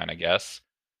 but it's fine, I guess.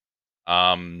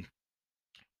 Um,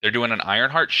 they're doing an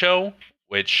Ironheart show,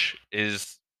 which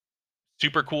is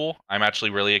super cool. I'm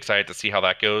actually really excited to see how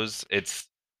that goes. It's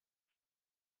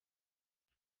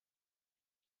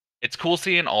cool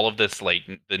seeing all of this like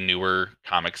the newer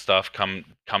comic stuff come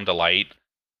to light.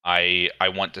 I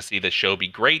want to see the show be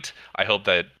great. I hope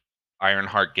that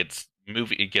Ironheart gets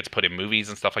put in movies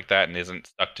and stuff like that and isn't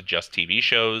stuck to just TV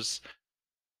shows,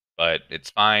 but it's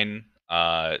fine.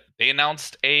 They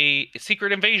announced a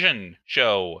Secret Invasion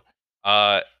show.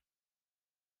 Uh,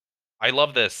 I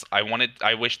love this.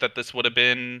 I wish that this would have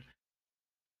been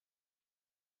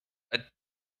a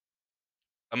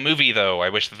a movie, though. I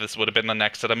wish that this would have been the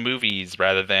next set of movies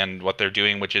rather than what they're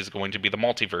doing, which is going to be the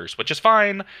multiverse, which is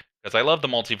fine because I love the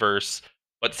multiverse.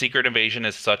 But Secret Invasion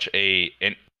is such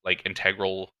like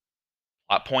integral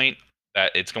plot point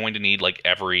that it's going to need like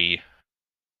every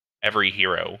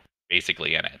hero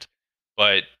basically in it.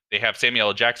 But they have Samuel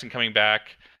L. Jackson coming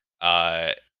back, uh,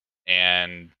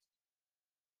 and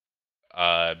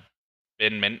uh,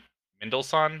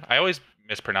 Mendelsohn. I always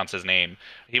mispronounce his name.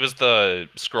 He was the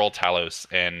Skrull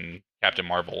Talos in Captain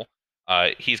Marvel.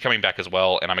 He's coming back as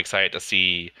well, and I'm excited to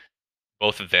see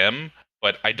both of them.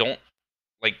 But I don't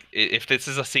like if this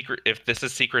is a secret. If this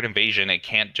is Secret Invasion, it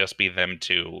can't just be them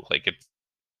two. Like it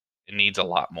needs a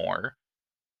lot more.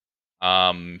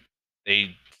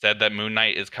 They said that Moon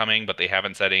Knight is coming, but they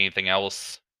haven't said anything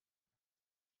else.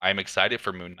 I'm excited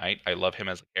for Moon Knight. I love him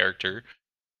as a character.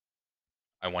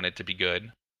 I want it to be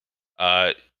good.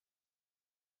 Uh,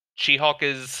 She-Hulk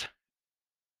is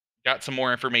got some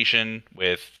more information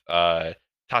with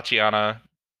Tatiana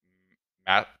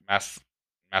Mas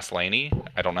Maslany.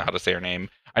 I don't know how to say her name.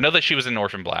 I know that she was in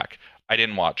Orphan Black. I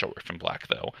didn't watch Orphan Black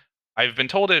though. I've been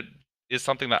told it is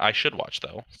something that I should watch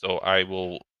though, so I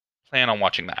will plan on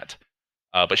watching that.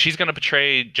 But she's going to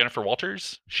portray Jennifer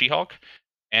Walters, She-Hulk,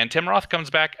 and Tim Roth comes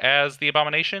back as the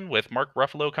Abomination, with Mark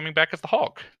Ruffalo coming back as the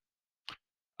Hulk.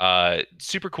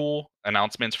 Super cool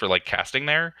announcements for like casting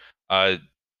there. Uh,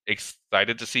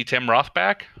 Excited to see Tim Roth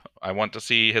back. I want to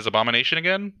see his Abomination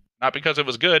again, not because it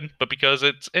was good, but because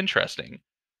it's interesting.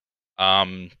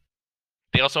 Um,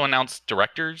 they also announced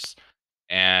directors,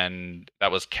 and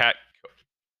that was Kat.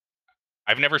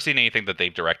 I've never seen anything that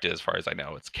they've directed, as far as I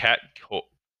know. It's Kat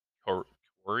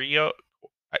Corio.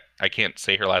 I can't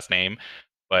say her last name,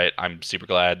 but I'm super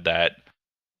glad that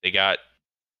they got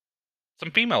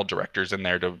some female directors in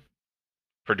there to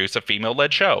produce a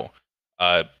female-led show.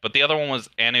 But the other one was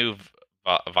Anu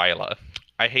Viola.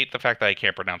 I hate the fact that I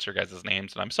can't pronounce your guys'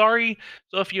 names, and I'm sorry.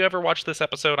 So if you ever watch this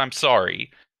episode, I'm sorry.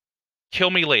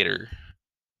 Kill me later,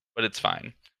 but it's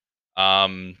fine.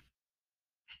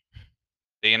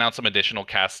 They announced some additional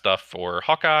cast stuff for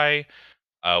Hawkeye,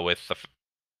 with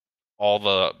all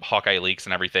the Hawkeye leaks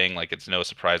and everything. Like, it's no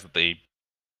surprise that they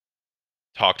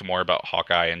talked more about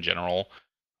Hawkeye in general.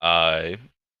 Uh,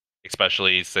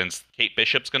 Especially since Kate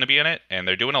Bishop's going to be in it, and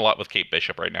they're doing a lot with Kate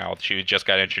Bishop right now. She just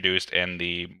got introduced in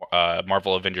the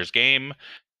Marvel Avengers game,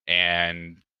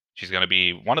 and she's going to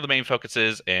be one of the main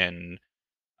focuses in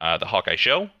the Hawkeye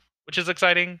show, which is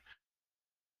exciting.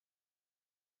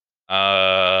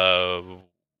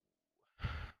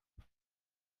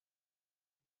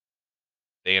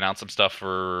 They announced some stuff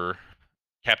for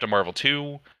Captain Marvel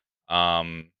 2.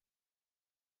 Um,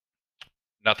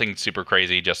 Nothing super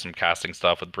crazy, just some casting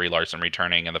stuff with Brie Larson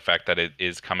returning and the fact that it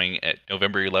is coming at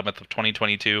November 11th of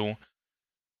 2022.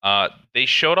 They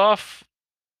showed off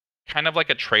kind of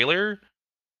like a trailer,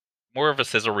 more of a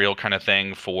sizzle reel kind of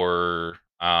thing for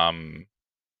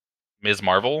Ms.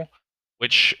 Marvel,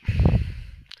 which,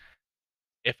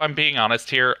 if I'm being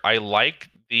honest here, I like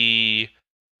the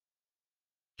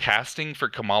casting for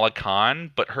Kamala Khan,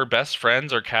 but her best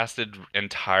friends are casted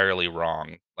entirely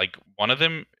wrong. Like, one of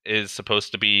them is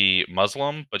supposed to be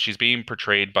Muslim, but she's being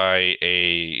portrayed by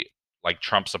a like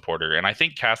Trump supporter, and I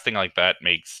think casting like that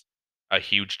makes a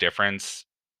huge difference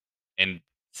in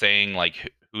saying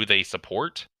like who they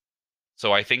support.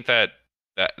 So I think that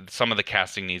some of the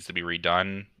casting needs to be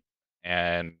redone,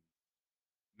 and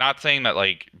not saying that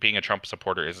like being a Trump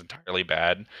supporter is entirely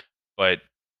bad, but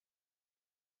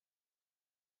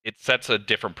it sets a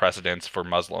different precedence for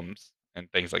Muslims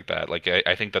and things like that. Like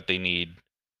I think that they need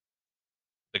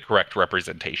the correct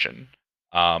representation.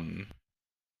 Um,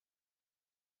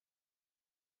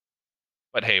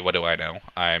 but hey, what do I know?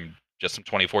 I'm just some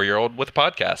 24-year-old with a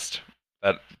podcast.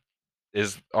 That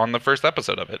is on the first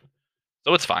episode of it,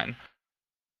 so it's fine.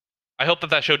 I hope that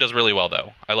that show does really well,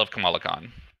 though. I love Kamala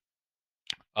Khan.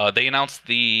 They announced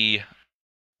the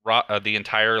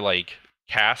entire like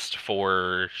cast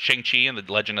for Shang Chi and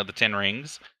the Legend of the Ten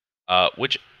Rings,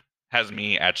 which has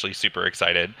me actually super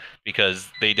excited because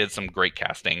they did some great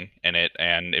casting in it.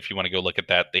 And if you want to go look at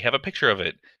that, they have a picture of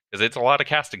it because it's a lot of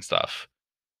casting stuff.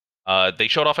 They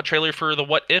showed off a trailer for the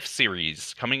What If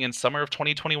series coming in summer of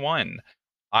 2021.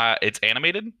 It's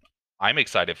animated. I'm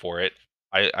excited for it.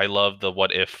 I love the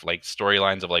What If like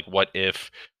storylines of like what if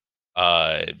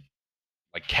uh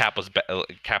like Cap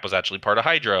was actually part of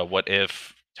Hydra. What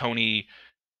if Tony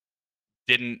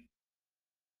didn't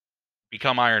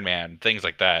become Iron Man? Things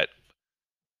like that.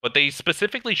 But they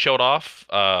specifically showed off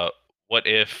what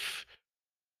if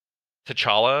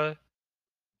T'Challa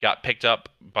got picked up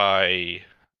by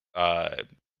uh,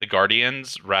 the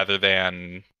Guardians rather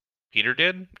than Peter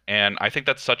did, and I think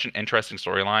that's such an interesting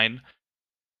storyline.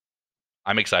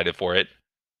 I'm excited for it.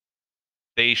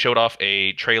 They showed off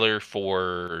a trailer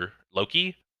for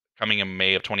Loki coming in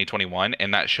May of 2021,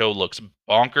 and that show looks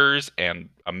bonkers and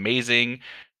amazing.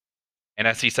 And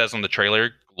as he says on the trailer,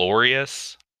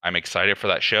 glorious. I'm excited for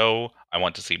that show. I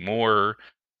want to see more.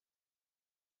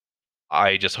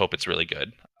 I just hope it's really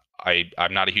good.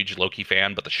 I'm not a huge Loki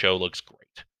fan, but the show looks great.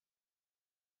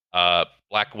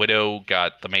 Black Widow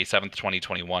got the May 7th,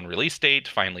 2021 release date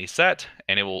finally set,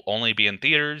 and it will only be in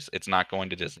theaters. It's not going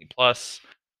to Disney Plus.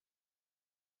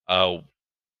 Uh,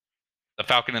 the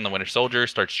Falcon and the Winter Soldier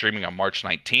starts streaming on March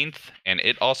 19th, and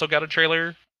it also got a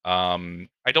trailer. I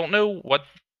don't know what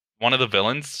one of the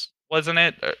villains was in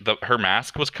it. Her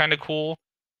mask was kind of cool,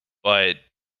 but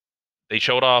they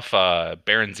showed off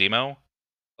Baron Zemo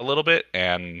a little bit,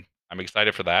 and I'm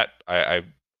excited for that. I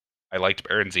liked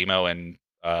Baron Zemo in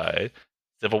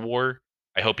Civil War.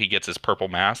 I hope he gets his purple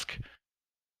mask.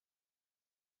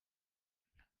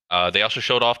 They also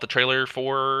showed off the trailer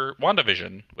for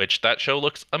WandaVision, which that show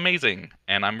looks amazing,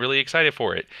 and I'm really excited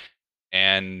for it.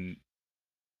 And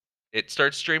it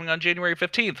starts streaming on January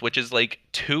 15th, which is like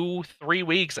 3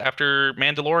 weeks after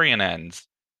Mandalorian ends.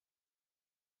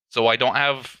 So I don't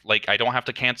have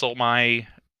to cancel my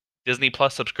Disney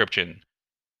Plus subscription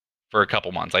for a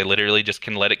couple months. I literally just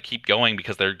can let it keep going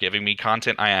because they're giving me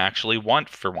content I actually want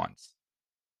for once.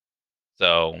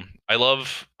 So I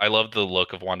love the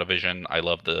look of WandaVision. I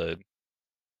love the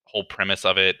whole premise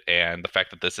of it, and the fact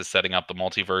that this is setting up the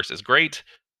multiverse is great.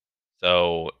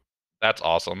 So that's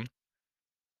awesome.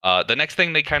 The next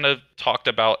thing they kind of talked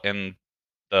about in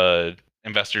the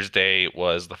Investors Day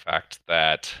was the fact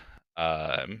that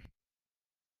um,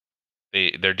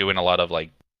 they're doing a lot of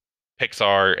like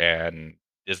Pixar and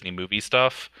Disney movie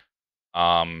stuff.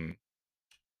 Um,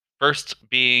 First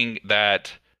being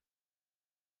that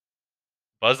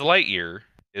Buzz Lightyear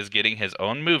is getting his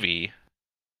own movie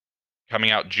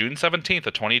coming out June 17th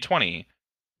of 2020,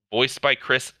 voiced by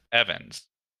Chris Evans.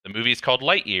 The movie is called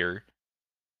Lightyear.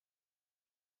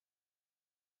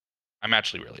 I'm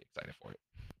actually really excited for it.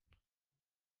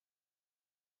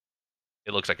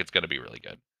 It looks like it's going to be really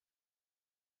good.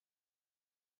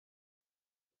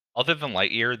 Other than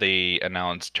Lightyear, they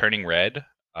announced Turning Red,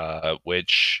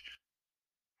 which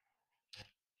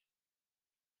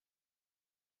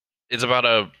is about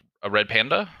a red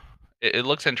panda. It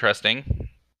looks interesting.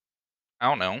 I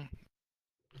don't know.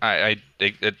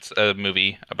 It's a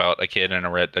movie about a kid and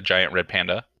a giant red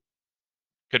panda.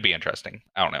 Could be interesting.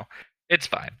 I don't know. It's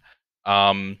fine.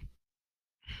 Um,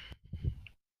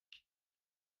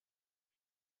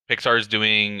 Pixar is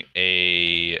doing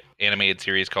a animated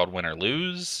series called Win or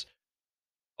Lose,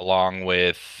 along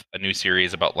with a new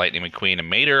series about Lightning McQueen and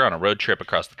Mater on a road trip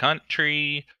across the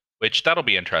country, which that'll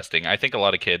be interesting. I think a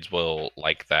lot of kids will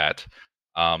like that.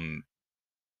 Um,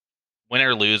 Win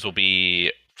or Lose will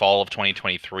be fall of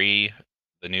 2023.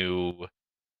 The new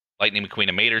Lightning McQueen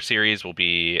and Mater series will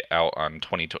be out on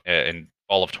in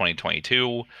fall of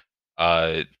 2022.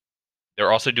 Uh,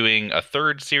 they're also doing a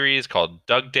third series called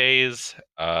Doug Days.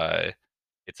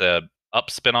 It's a Up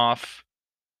spinoff.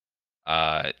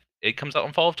 It comes out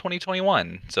in fall of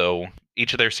 2021. So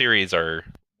each of their series are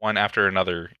one after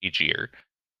another each year.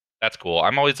 That's cool.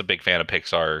 I'm always a big fan of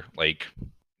Pixar, like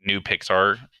new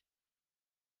Pixar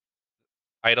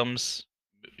items,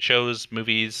 shows,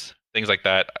 movies, things like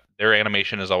that. Their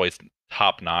animation is always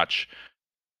top notch.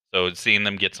 So seeing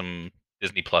them get some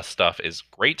Disney Plus stuff is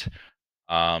great.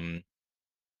 Um,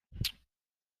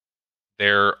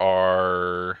 there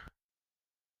are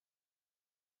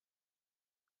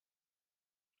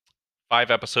 5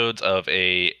 episodes of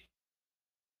a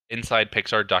Inside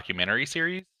Pixar documentary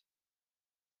series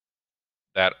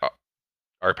that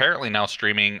are apparently now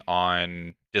streaming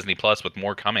on Disney Plus with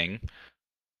more coming.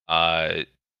 Uh,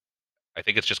 I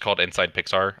think it's just called Inside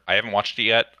Pixar. I haven't watched it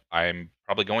yet. I'm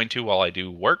probably going to while I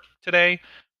do work today.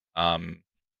 Um,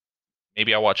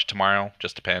 maybe I'll watch it tomorrow.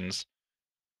 Just depends.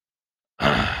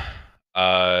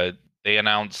 They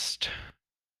announced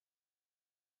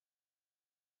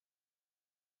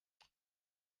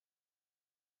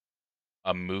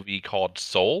a movie called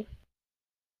Soul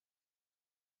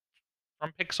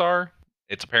from Pixar.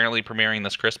 It's apparently premiering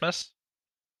this Christmas.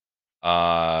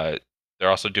 Uh, they're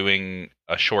also doing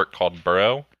a short called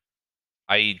Burrow.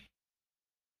 I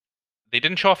They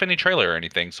didn't show off any trailer or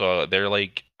anything, so they're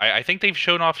like, I think they've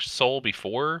shown off Soul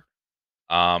before,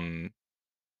 um,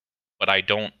 but I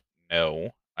don't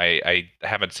know. I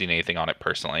haven't seen anything on it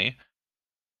personally.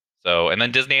 So, and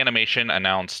then Disney Animation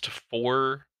announced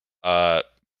uh,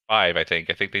 five, I think.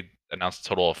 I think they announced a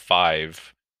total of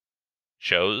five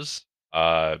shows,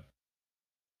 uh,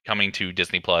 coming to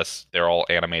Disney Plus. They're all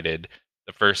animated.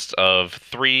 The first of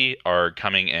three are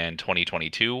coming in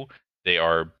 2022. They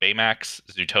are Baymax,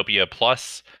 Zootopia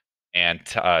Plus, and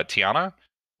Tiana,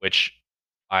 which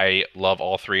I love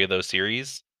all three of those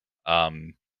series.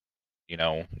 Um, you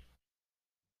know,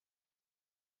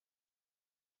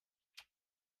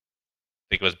 I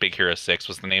think it was Big Hero 6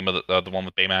 was the name of the one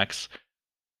with Baymax.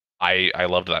 I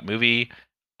loved that movie.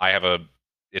 I have a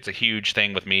It's a huge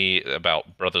thing with me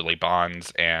about brotherly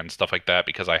bonds and stuff like that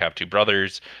because I have two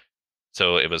brothers.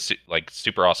 So it was like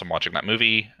super awesome watching that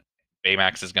movie.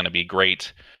 Baymax is going to be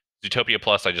great. Zootopia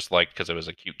Plus I just liked because it was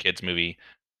a cute kids movie.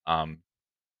 Um,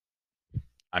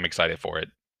 I'm excited for it.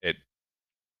 I'm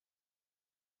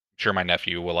sure my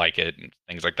nephew will like it and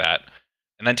things like that.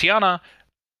 And then Tiana,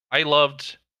 I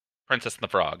loved Princess and the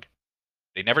Frog.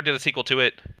 They never did a sequel to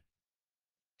it.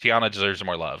 Tiana deserves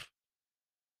more love.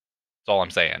 That's all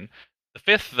I'm saying. The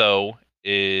fifth though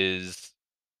is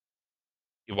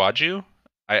Iwaju.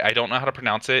 I don't know how to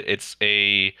pronounce it. It's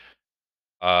a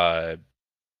uh,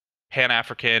 Pan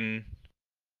African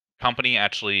company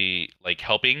actually like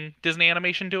helping Disney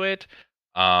Animation do it.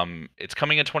 It's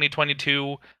coming in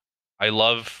 2022. I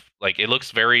love like it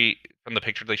looks very from the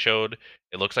picture they showed.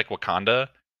 It looks like Wakanda.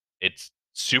 It's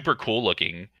super cool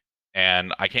looking,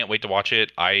 and I can't wait to watch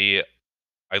it. I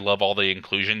love all the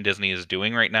inclusion Disney is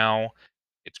doing right now.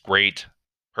 It's great,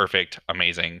 perfect,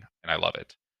 amazing, and I love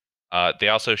it. They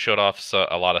also showed off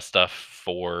a lot of stuff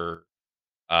for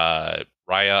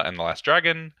Raya and the Last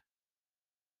Dragon.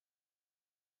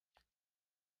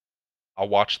 I'll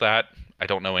watch that. I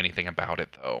don't know anything about it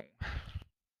though.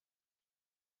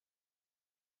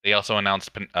 They also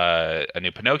announced a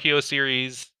new Pinocchio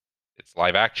series. It's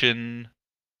live action.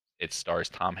 It stars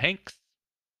Tom Hanks.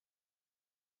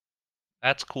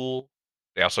 That's cool.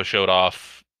 They also showed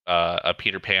off a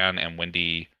Peter Pan and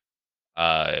Wendy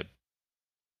uh,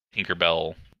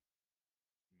 Tinkerbell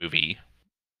movie.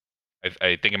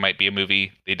 I think it might be a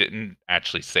movie. They didn't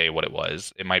actually say what it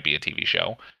was. It might be a TV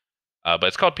show. But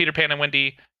it's called Peter Pan and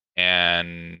Wendy,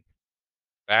 and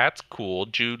that's cool.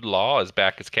 Jude Law is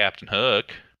back as Captain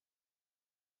Hook.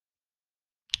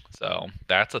 So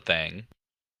that's a thing.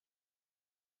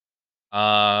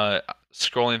 Uh,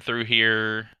 Scrolling through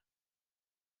here,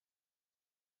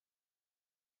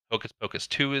 Hocus Pocus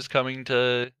 2 is coming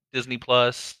to Disney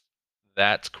Plus.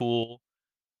 That's cool.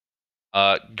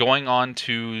 Going on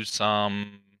to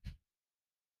some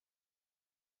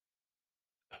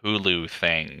Hulu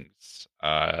things.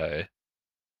 I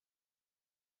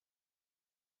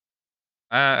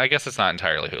guess it's not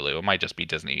entirely Hulu. It might just be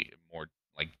Disney, more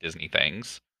like Disney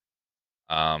things.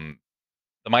 Um,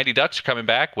 the Mighty Ducks are coming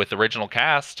back with original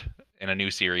cast in a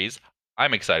new series.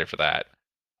 I'm excited for that.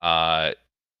 Uh,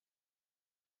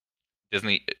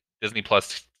 Disney Disney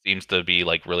Plus seems to be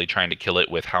like really trying to kill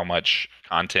it with how much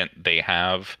content they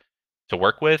have to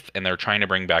work with, and they're trying to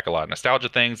bring back a lot of nostalgia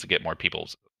things to get more people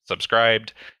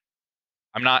subscribed.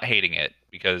 I'm not hating it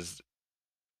because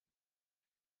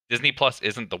Disney Plus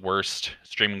isn't the worst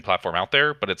streaming platform out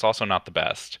there, but it's also not the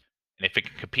best. And if it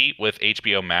can compete with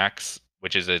HBO Max,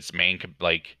 which is its main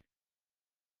like,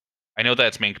 I know that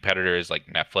its main competitor is like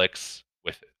Netflix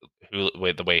with Hulu,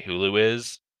 with the way Hulu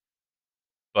is,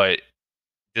 but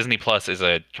Disney Plus is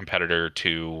a competitor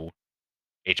to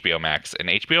HBO Max, and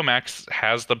HBO Max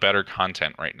has the better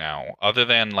content right now. Other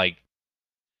than like,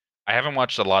 I haven't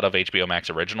watched a lot of HBO Max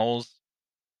originals,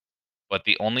 but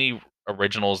the only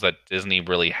originals that Disney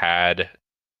really had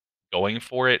going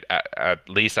for it, at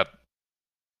least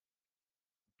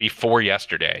before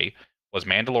yesterday, was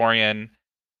Mandalorian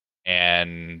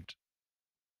and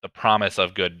the promise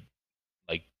of good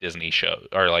like Disney show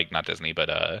or like not Disney, but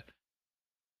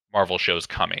Marvel shows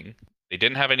coming. They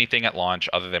didn't have anything at launch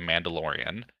other than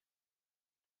Mandalorian.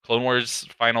 Clone Wars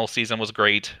final season was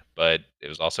great, but it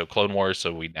was also Clone Wars,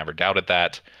 so we never doubted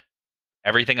that.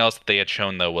 Everything else that they had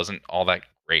shown though wasn't all that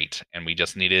great, and we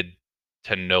just needed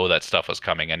to know that stuff was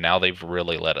coming, and now they've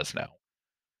really let us know.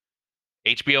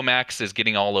 HBO Max is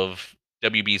getting all of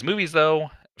WB's movies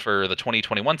though for the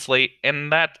 2021 slate,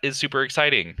 and that is super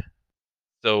exciting.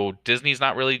 So Disney's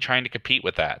not really trying to compete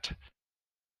with that.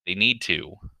 They need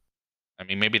to. I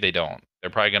mean, maybe they don't.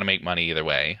 They're probably going to make money either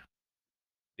way.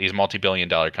 These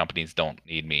multi-billion-dollar companies don't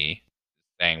need me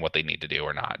saying what they need to do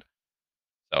or not.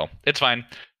 So it's fine.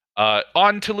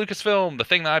 On to Lucasfilm, the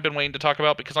thing that I've been waiting to talk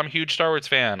about because I'm a huge Star Wars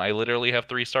fan. I literally have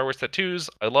 3 Star Wars tattoos.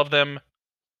 I love them.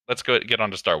 Let's go get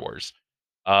on to Star Wars.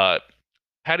 Uh,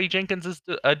 Patty Jenkins is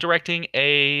directing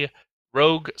a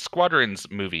Rogue Squadrons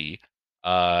movie.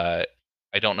 Uh,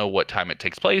 I don't know what time it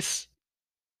takes place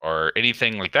or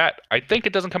anything like that. I think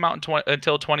it doesn't come out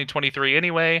until 2023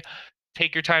 anyway.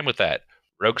 Take your time with that.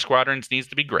 Rogue Squadrons needs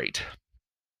to be great.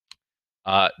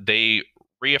 They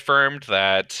reaffirmed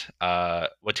that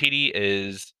Watiti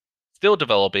is still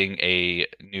developing a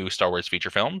new Star Wars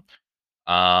feature film.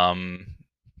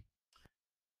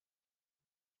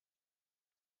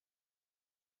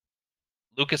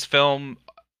 Lucasfilm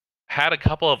had a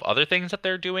couple of other things that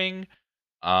they're doing.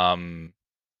 Um,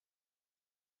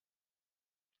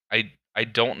 I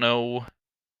don't know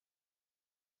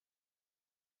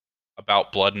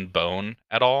about Blood and Bone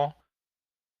at all,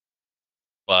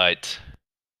 but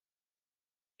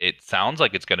it sounds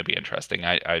like it's going to be interesting.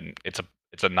 It's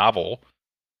a novel.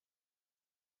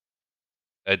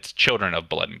 It's Children of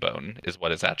Blood and Bone is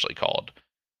what it's actually called,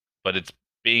 but it's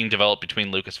being developed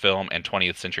between Lucasfilm and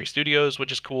 20th Century Studios,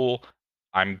 which is cool.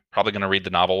 I'm probably going to read the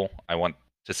novel. I want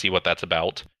to see what that's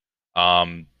about.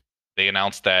 They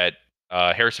announced that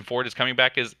Harrison Ford is coming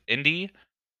back as Indy,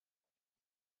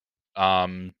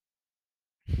 um,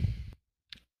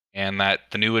 and that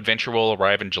the new adventure will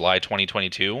arrive in July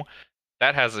 2022.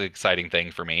 That has an exciting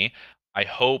thing for me. I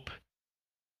hope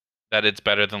that it's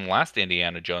better than the last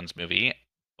Indiana Jones movie,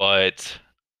 but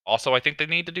also I think they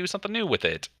need to do something new with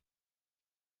it.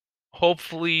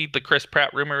 Hopefully, the Chris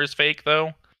Pratt rumor is fake,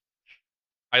 though.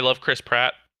 I love Chris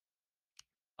Pratt,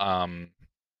 um,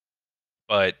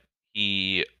 but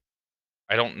he.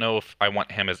 I don't know if I want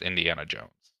him as Indiana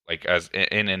Jones, like as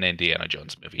in an Indiana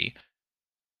Jones movie.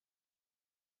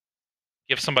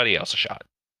 Give somebody else a shot,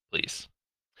 please.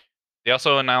 They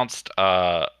also announced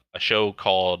a show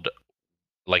called,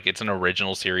 like, it's an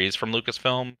original series from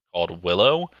Lucasfilm called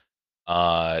Willow.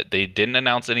 They didn't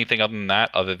announce anything other than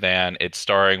that, other than it's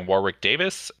starring Warwick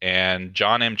Davis and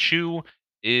John M. Chu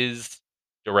is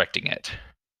directing it.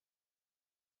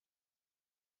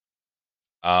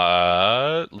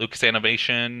 Lucas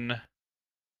Animation,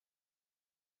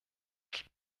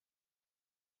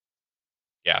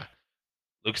 yeah,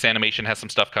 Lucas Animation has some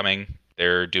stuff coming.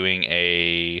 They're doing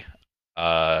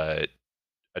uh,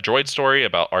 a droid story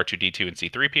about R2D2 and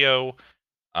C3PO.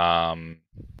 Um,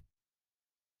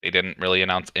 they didn't really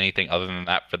announce anything other than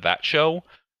that for that show.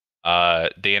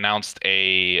 They announced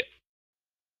an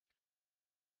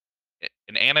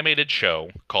animated show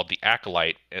called The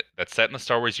Acolyte that's set in the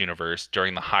Star Wars universe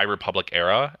during the High Republic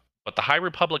era, but the High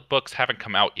Republic books haven't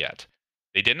come out yet.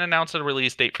 They didn't announce a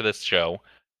release date for this show.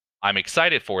 I'm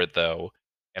excited for it though,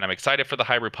 and I'm excited for the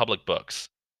High Republic books.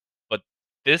 But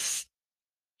this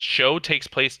show takes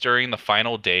place during the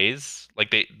final days.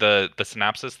 Like the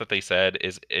synopsis that they said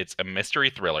is it's a mystery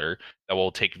thriller that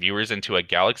will take viewers into a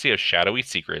galaxy of shadowy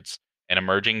secrets and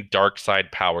emerging dark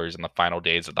side powers in the final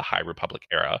days of the High Republic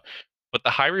era. But the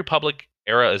High Republic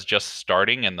era is just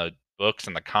starting in the books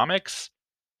and the comics,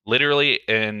 literally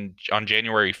in on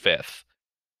January 5th.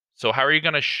 So how are you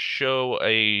going to show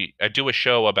do a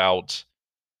show about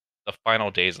the final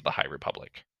days of the High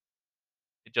Republic?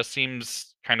 It just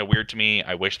seems kind of weird to me.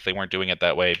 I wish they weren't doing it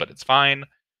that way, but it's fine.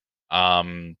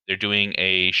 They're doing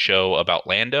a show about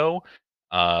Lando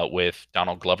with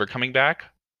Donald Glover coming back,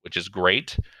 which is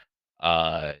great.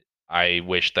 Uh, I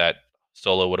wish that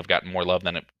Solo would have gotten more love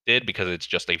than it did because it's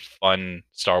just a fun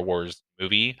Star Wars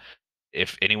movie.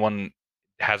 If anyone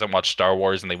hasn't watched Star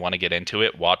Wars and they want to get into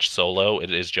it, watch Solo.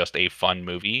 It is just a fun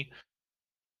movie.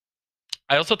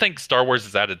 I also think Star Wars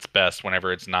is at its best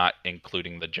whenever it's not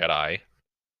including the Jedi,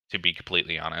 to be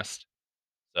completely honest.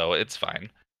 So it's fine.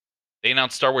 They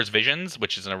announced Star Wars Visions,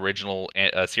 which is an original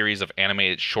series of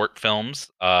animated short films.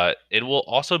 It will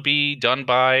also be done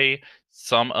by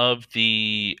some of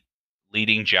the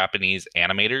leading Japanese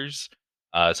animators.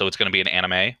 So it's going to be an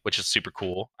anime, which is super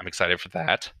cool. I'm excited for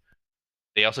that.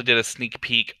 They also did a sneak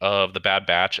peek of the Bad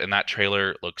Batch, and that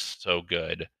trailer looks so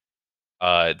good.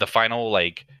 The final,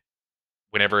 like,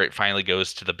 whenever it finally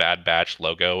goes to the Bad Batch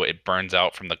logo, it burns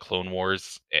out from the Clone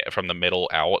Wars from the middle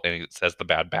out, and it says the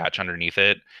Bad Batch underneath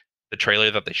it. The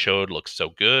trailer that they showed looks so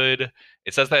good.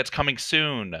 It says that it's coming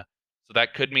soon, so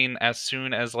that could mean as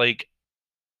soon as like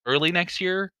early next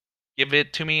year. Give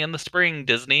it to me in the spring,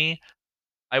 Disney.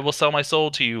 I will sell my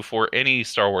soul to you for any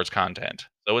Star Wars content,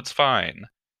 so it's fine.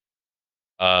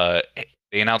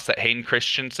 They announced that Hayden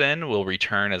Christensen will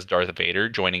return as Darth Vader,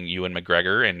 joining Ewan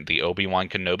McGregor in the Obi-Wan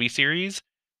Kenobi series.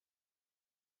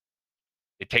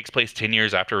 It takes place 10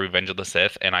 years after Revenge of the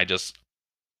Sith, and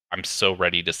I'm so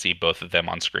ready to see both of them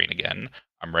on screen again.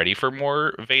 I'm ready for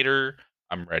more Vader.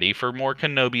 I'm ready for more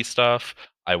Kenobi stuff.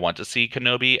 I want to see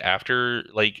Kenobi after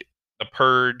like the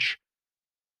Purge.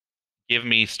 Give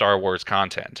me Star Wars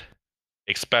content,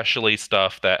 especially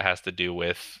stuff that has to do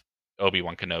with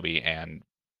Obi-Wan Kenobi and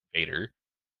Vader.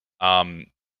 Um,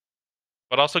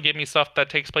 but also give me stuff that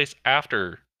takes place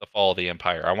after the fall of the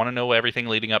Empire. I want to know everything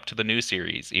leading up to the new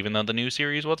series, even though the new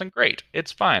series wasn't great.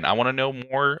 It's fine. I want to know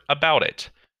more about it.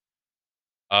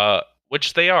 Uh,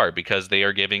 which they are because they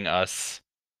are giving us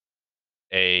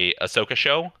a Ahsoka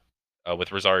show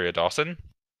with Rosario Dawson,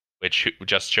 which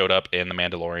just showed up in The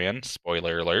Mandalorian.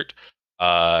 Spoiler alert.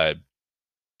 Uh,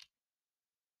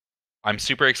 I'm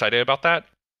super excited about that.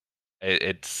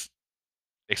 It's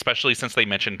especially since they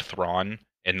mentioned Thrawn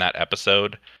in that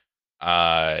episode.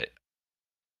 Uh,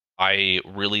 I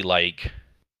really like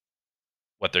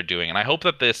what they're doing, and I hope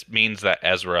that this means that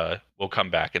Ezra will come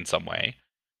back in some way.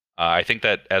 I think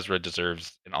that Ezra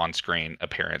deserves an on-screen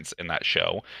appearance in that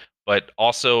show, but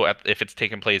also if it's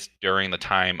taken place during the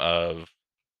time of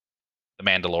the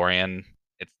Mandalorian,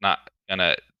 it's not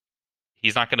gonna.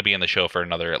 He's not gonna be in the show for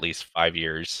another at least 5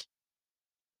 years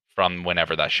from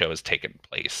whenever that show has taken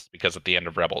place, because at the end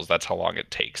of Rebels, that's how long it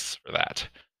takes for that.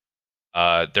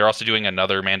 They're also doing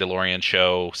another Mandalorian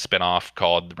show spinoff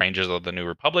called Rangers of the New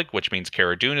Republic, which means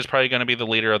Cara Dune is probably going to be the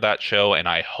leader of that show, and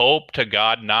I hope to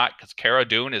God not, because Cara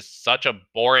Dune is such a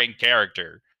boring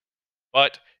character.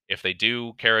 But if they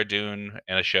do Cara Dune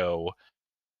in a show,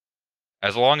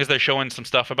 as long as they're showing some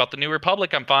stuff about the New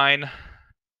Republic, I'm fine.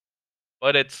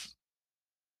 But it's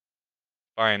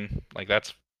fine. Like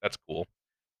that's cool.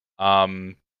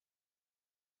 Um,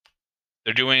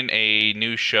 they're doing a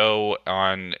new show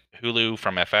on Hulu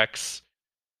from FX.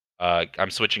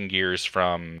 I'm switching gears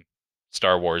from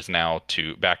Star Wars now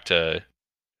to back to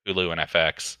Hulu and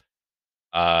FX,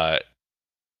 uh,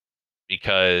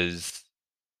 because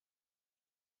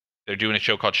they're doing a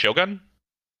show called Shogun.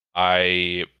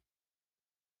 I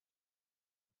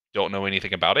don't know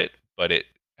anything about it, but it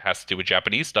has to do with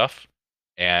Japanese stuff,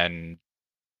 and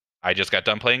I just got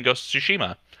done playing Ghost of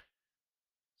Tsushima,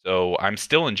 so I'm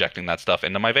still injecting that stuff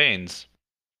into my veins.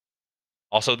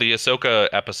 Also, the Ahsoka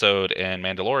episode in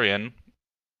Mandalorian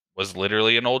was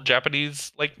literally an old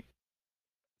Japanese like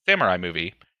samurai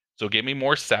movie. So give me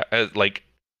more like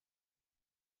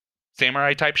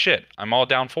samurai type shit. I'm all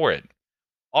down for it.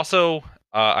 Also,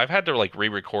 I've had to like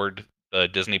re-record the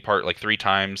Disney part like 3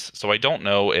 times, so I don't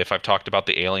know if I've talked about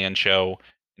the Alien show.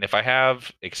 And if I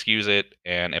have, excuse it.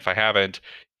 And if I haven't,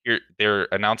 they're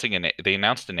announcing they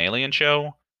announced an Alien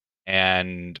show,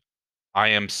 and I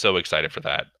am so excited for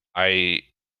that. I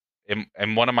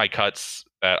am one of my cuts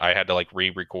that I had to like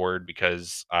re-record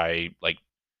because I like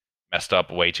messed up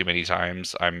way too many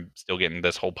times. I'm still getting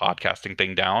this whole podcasting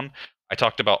thing down. I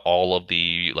talked about all of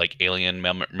the like alien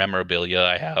memorabilia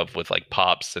I have with like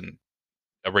pops and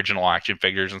original action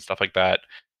figures and stuff like that.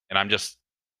 And I'm just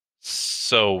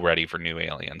so ready for new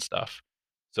alien stuff.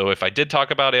 So if I did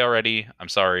talk about it already, I'm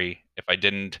sorry. If I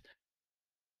didn't,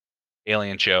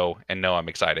 alien show, and no, I'm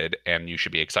excited, and you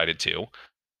should be excited too.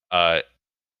 Uh,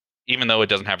 even though it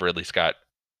doesn't have Ridley Scott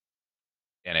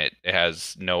in it, it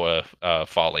has Noah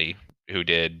Fawley, who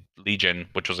did Legion,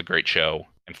 which was a great show,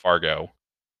 and Fargo.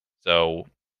 So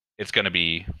it's going to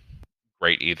be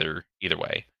great either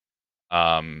way.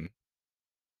 Um,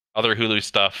 Other Hulu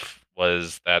stuff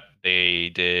was that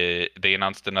they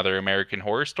announced another American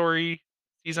Horror Story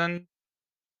season.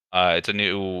 It's a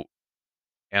new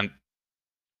and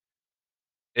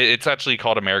it's actually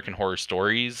called American Horror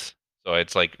Stories. So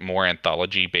it's like more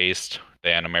anthology based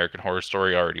than American Horror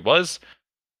Story already was.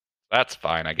 That's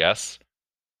fine, I guess.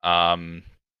 Um,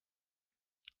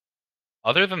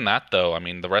 Other than that, though, I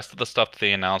mean, the rest of the stuff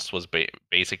they announced was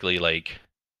basically like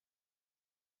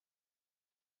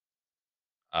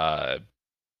uh,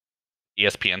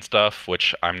 ESPN stuff,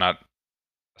 which I'm not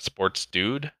a sports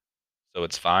dude, so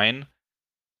it's fine.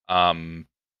 Um,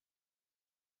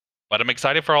 but I'm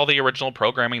excited for all the original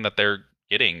programming that they're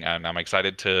getting, and I'm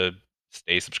excited to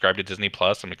stay subscribed to Disney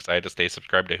Plus. I'm excited to stay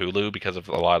subscribed to Hulu because of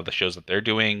a lot of the shows that they're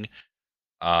doing.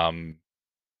 Um,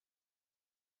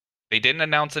 they didn't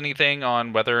announce anything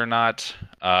on whether or not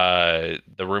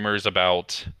the rumors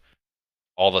about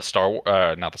all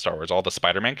the not the Star Wars, all the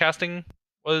Spider-Man casting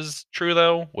was true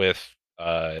though, with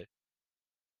the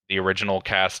original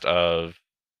cast of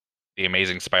the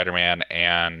Amazing Spider-Man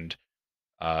and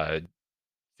uh,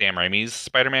 Sam Raimi's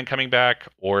Spider-Man coming back,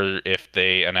 or if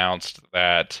they announced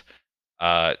that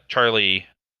Charlie,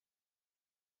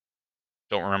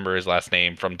 don't remember his last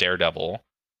name, from Daredevil,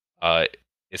 uh,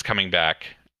 is coming back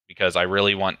because I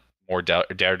really want more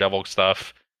Daredevil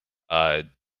stuff. Uh,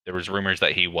 there was rumors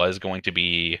that he was going to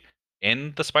be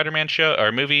in the Spider-Man show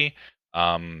or movie.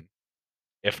 Um,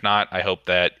 if not, I hope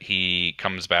that he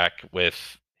comes back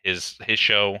with his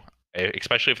show,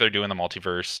 especially if they're doing the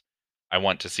multiverse. I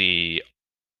want to see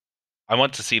I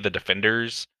want to see the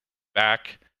Defenders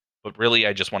back, but really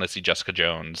I just want to see Jessica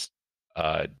Jones,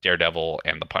 Daredevil,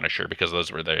 and the Punisher because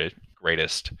those were the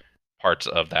greatest parts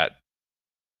of that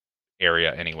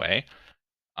area anyway.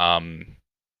 Um,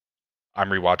 I'm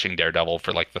rewatching Daredevil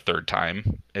for like the third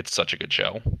time. It's such a good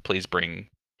show. Please bring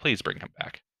him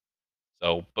back.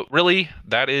 So, but really,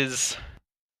 that is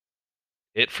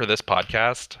it for this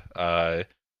podcast.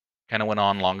 Kind of went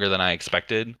on longer than I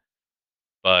expected,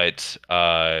 but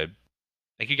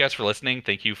thank you guys for listening.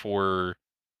 Thank you for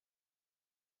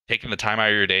taking the time out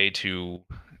of your day to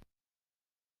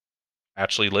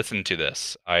actually listen to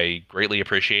this. I greatly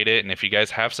appreciate it. And if you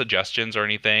guys have suggestions or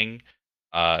anything,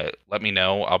 let me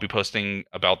know. I'll be posting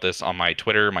about this on my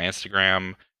Twitter, my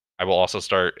Instagram. I will also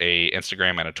start a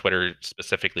Instagram and a Twitter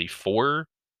specifically for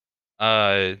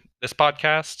this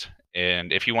podcast.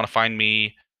 And if you want to find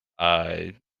me, uh,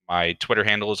 my Twitter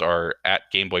handles are at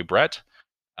GameBoyBrett,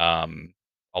 um,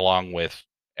 along with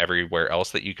everywhere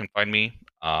else that you can find me.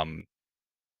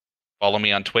 Follow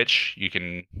me on Twitch. You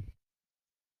can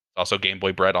also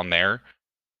GameBoyBrett on there.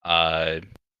 Uh,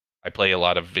 I play a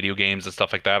lot of video games and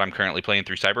stuff like that. I'm currently playing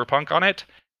through Cyberpunk on it,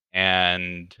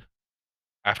 and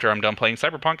after I'm done playing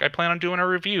Cyberpunk, I plan on doing a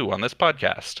review on this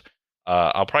podcast.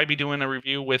 I'll probably be doing a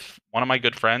review with one of my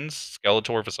good friends,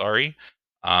 Skeletor Vasari,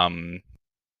 um,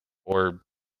 or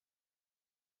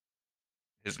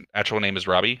his actual name is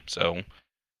Robbie. So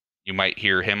you might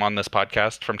hear him on this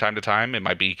podcast from time to time. It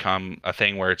might become a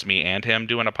thing where it's me and him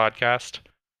doing a podcast.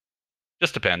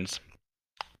 Just depends.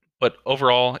 But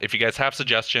overall, if you guys have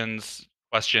suggestions,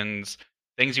 questions,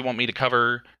 things you want me to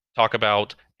cover, talk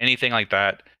about, anything like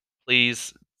that,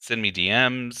 please send me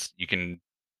DMs. You can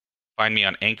find me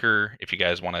on Anchor if you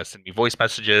guys want to send me voice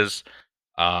messages.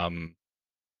 Um,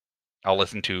 I'll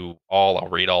listen to all, I'll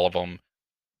read all of them.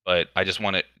 But I just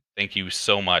want to thank you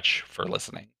so much for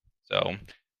listening. So,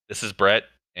 this is Brett,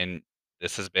 and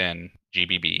this has been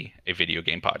GBB, a video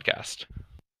game podcast.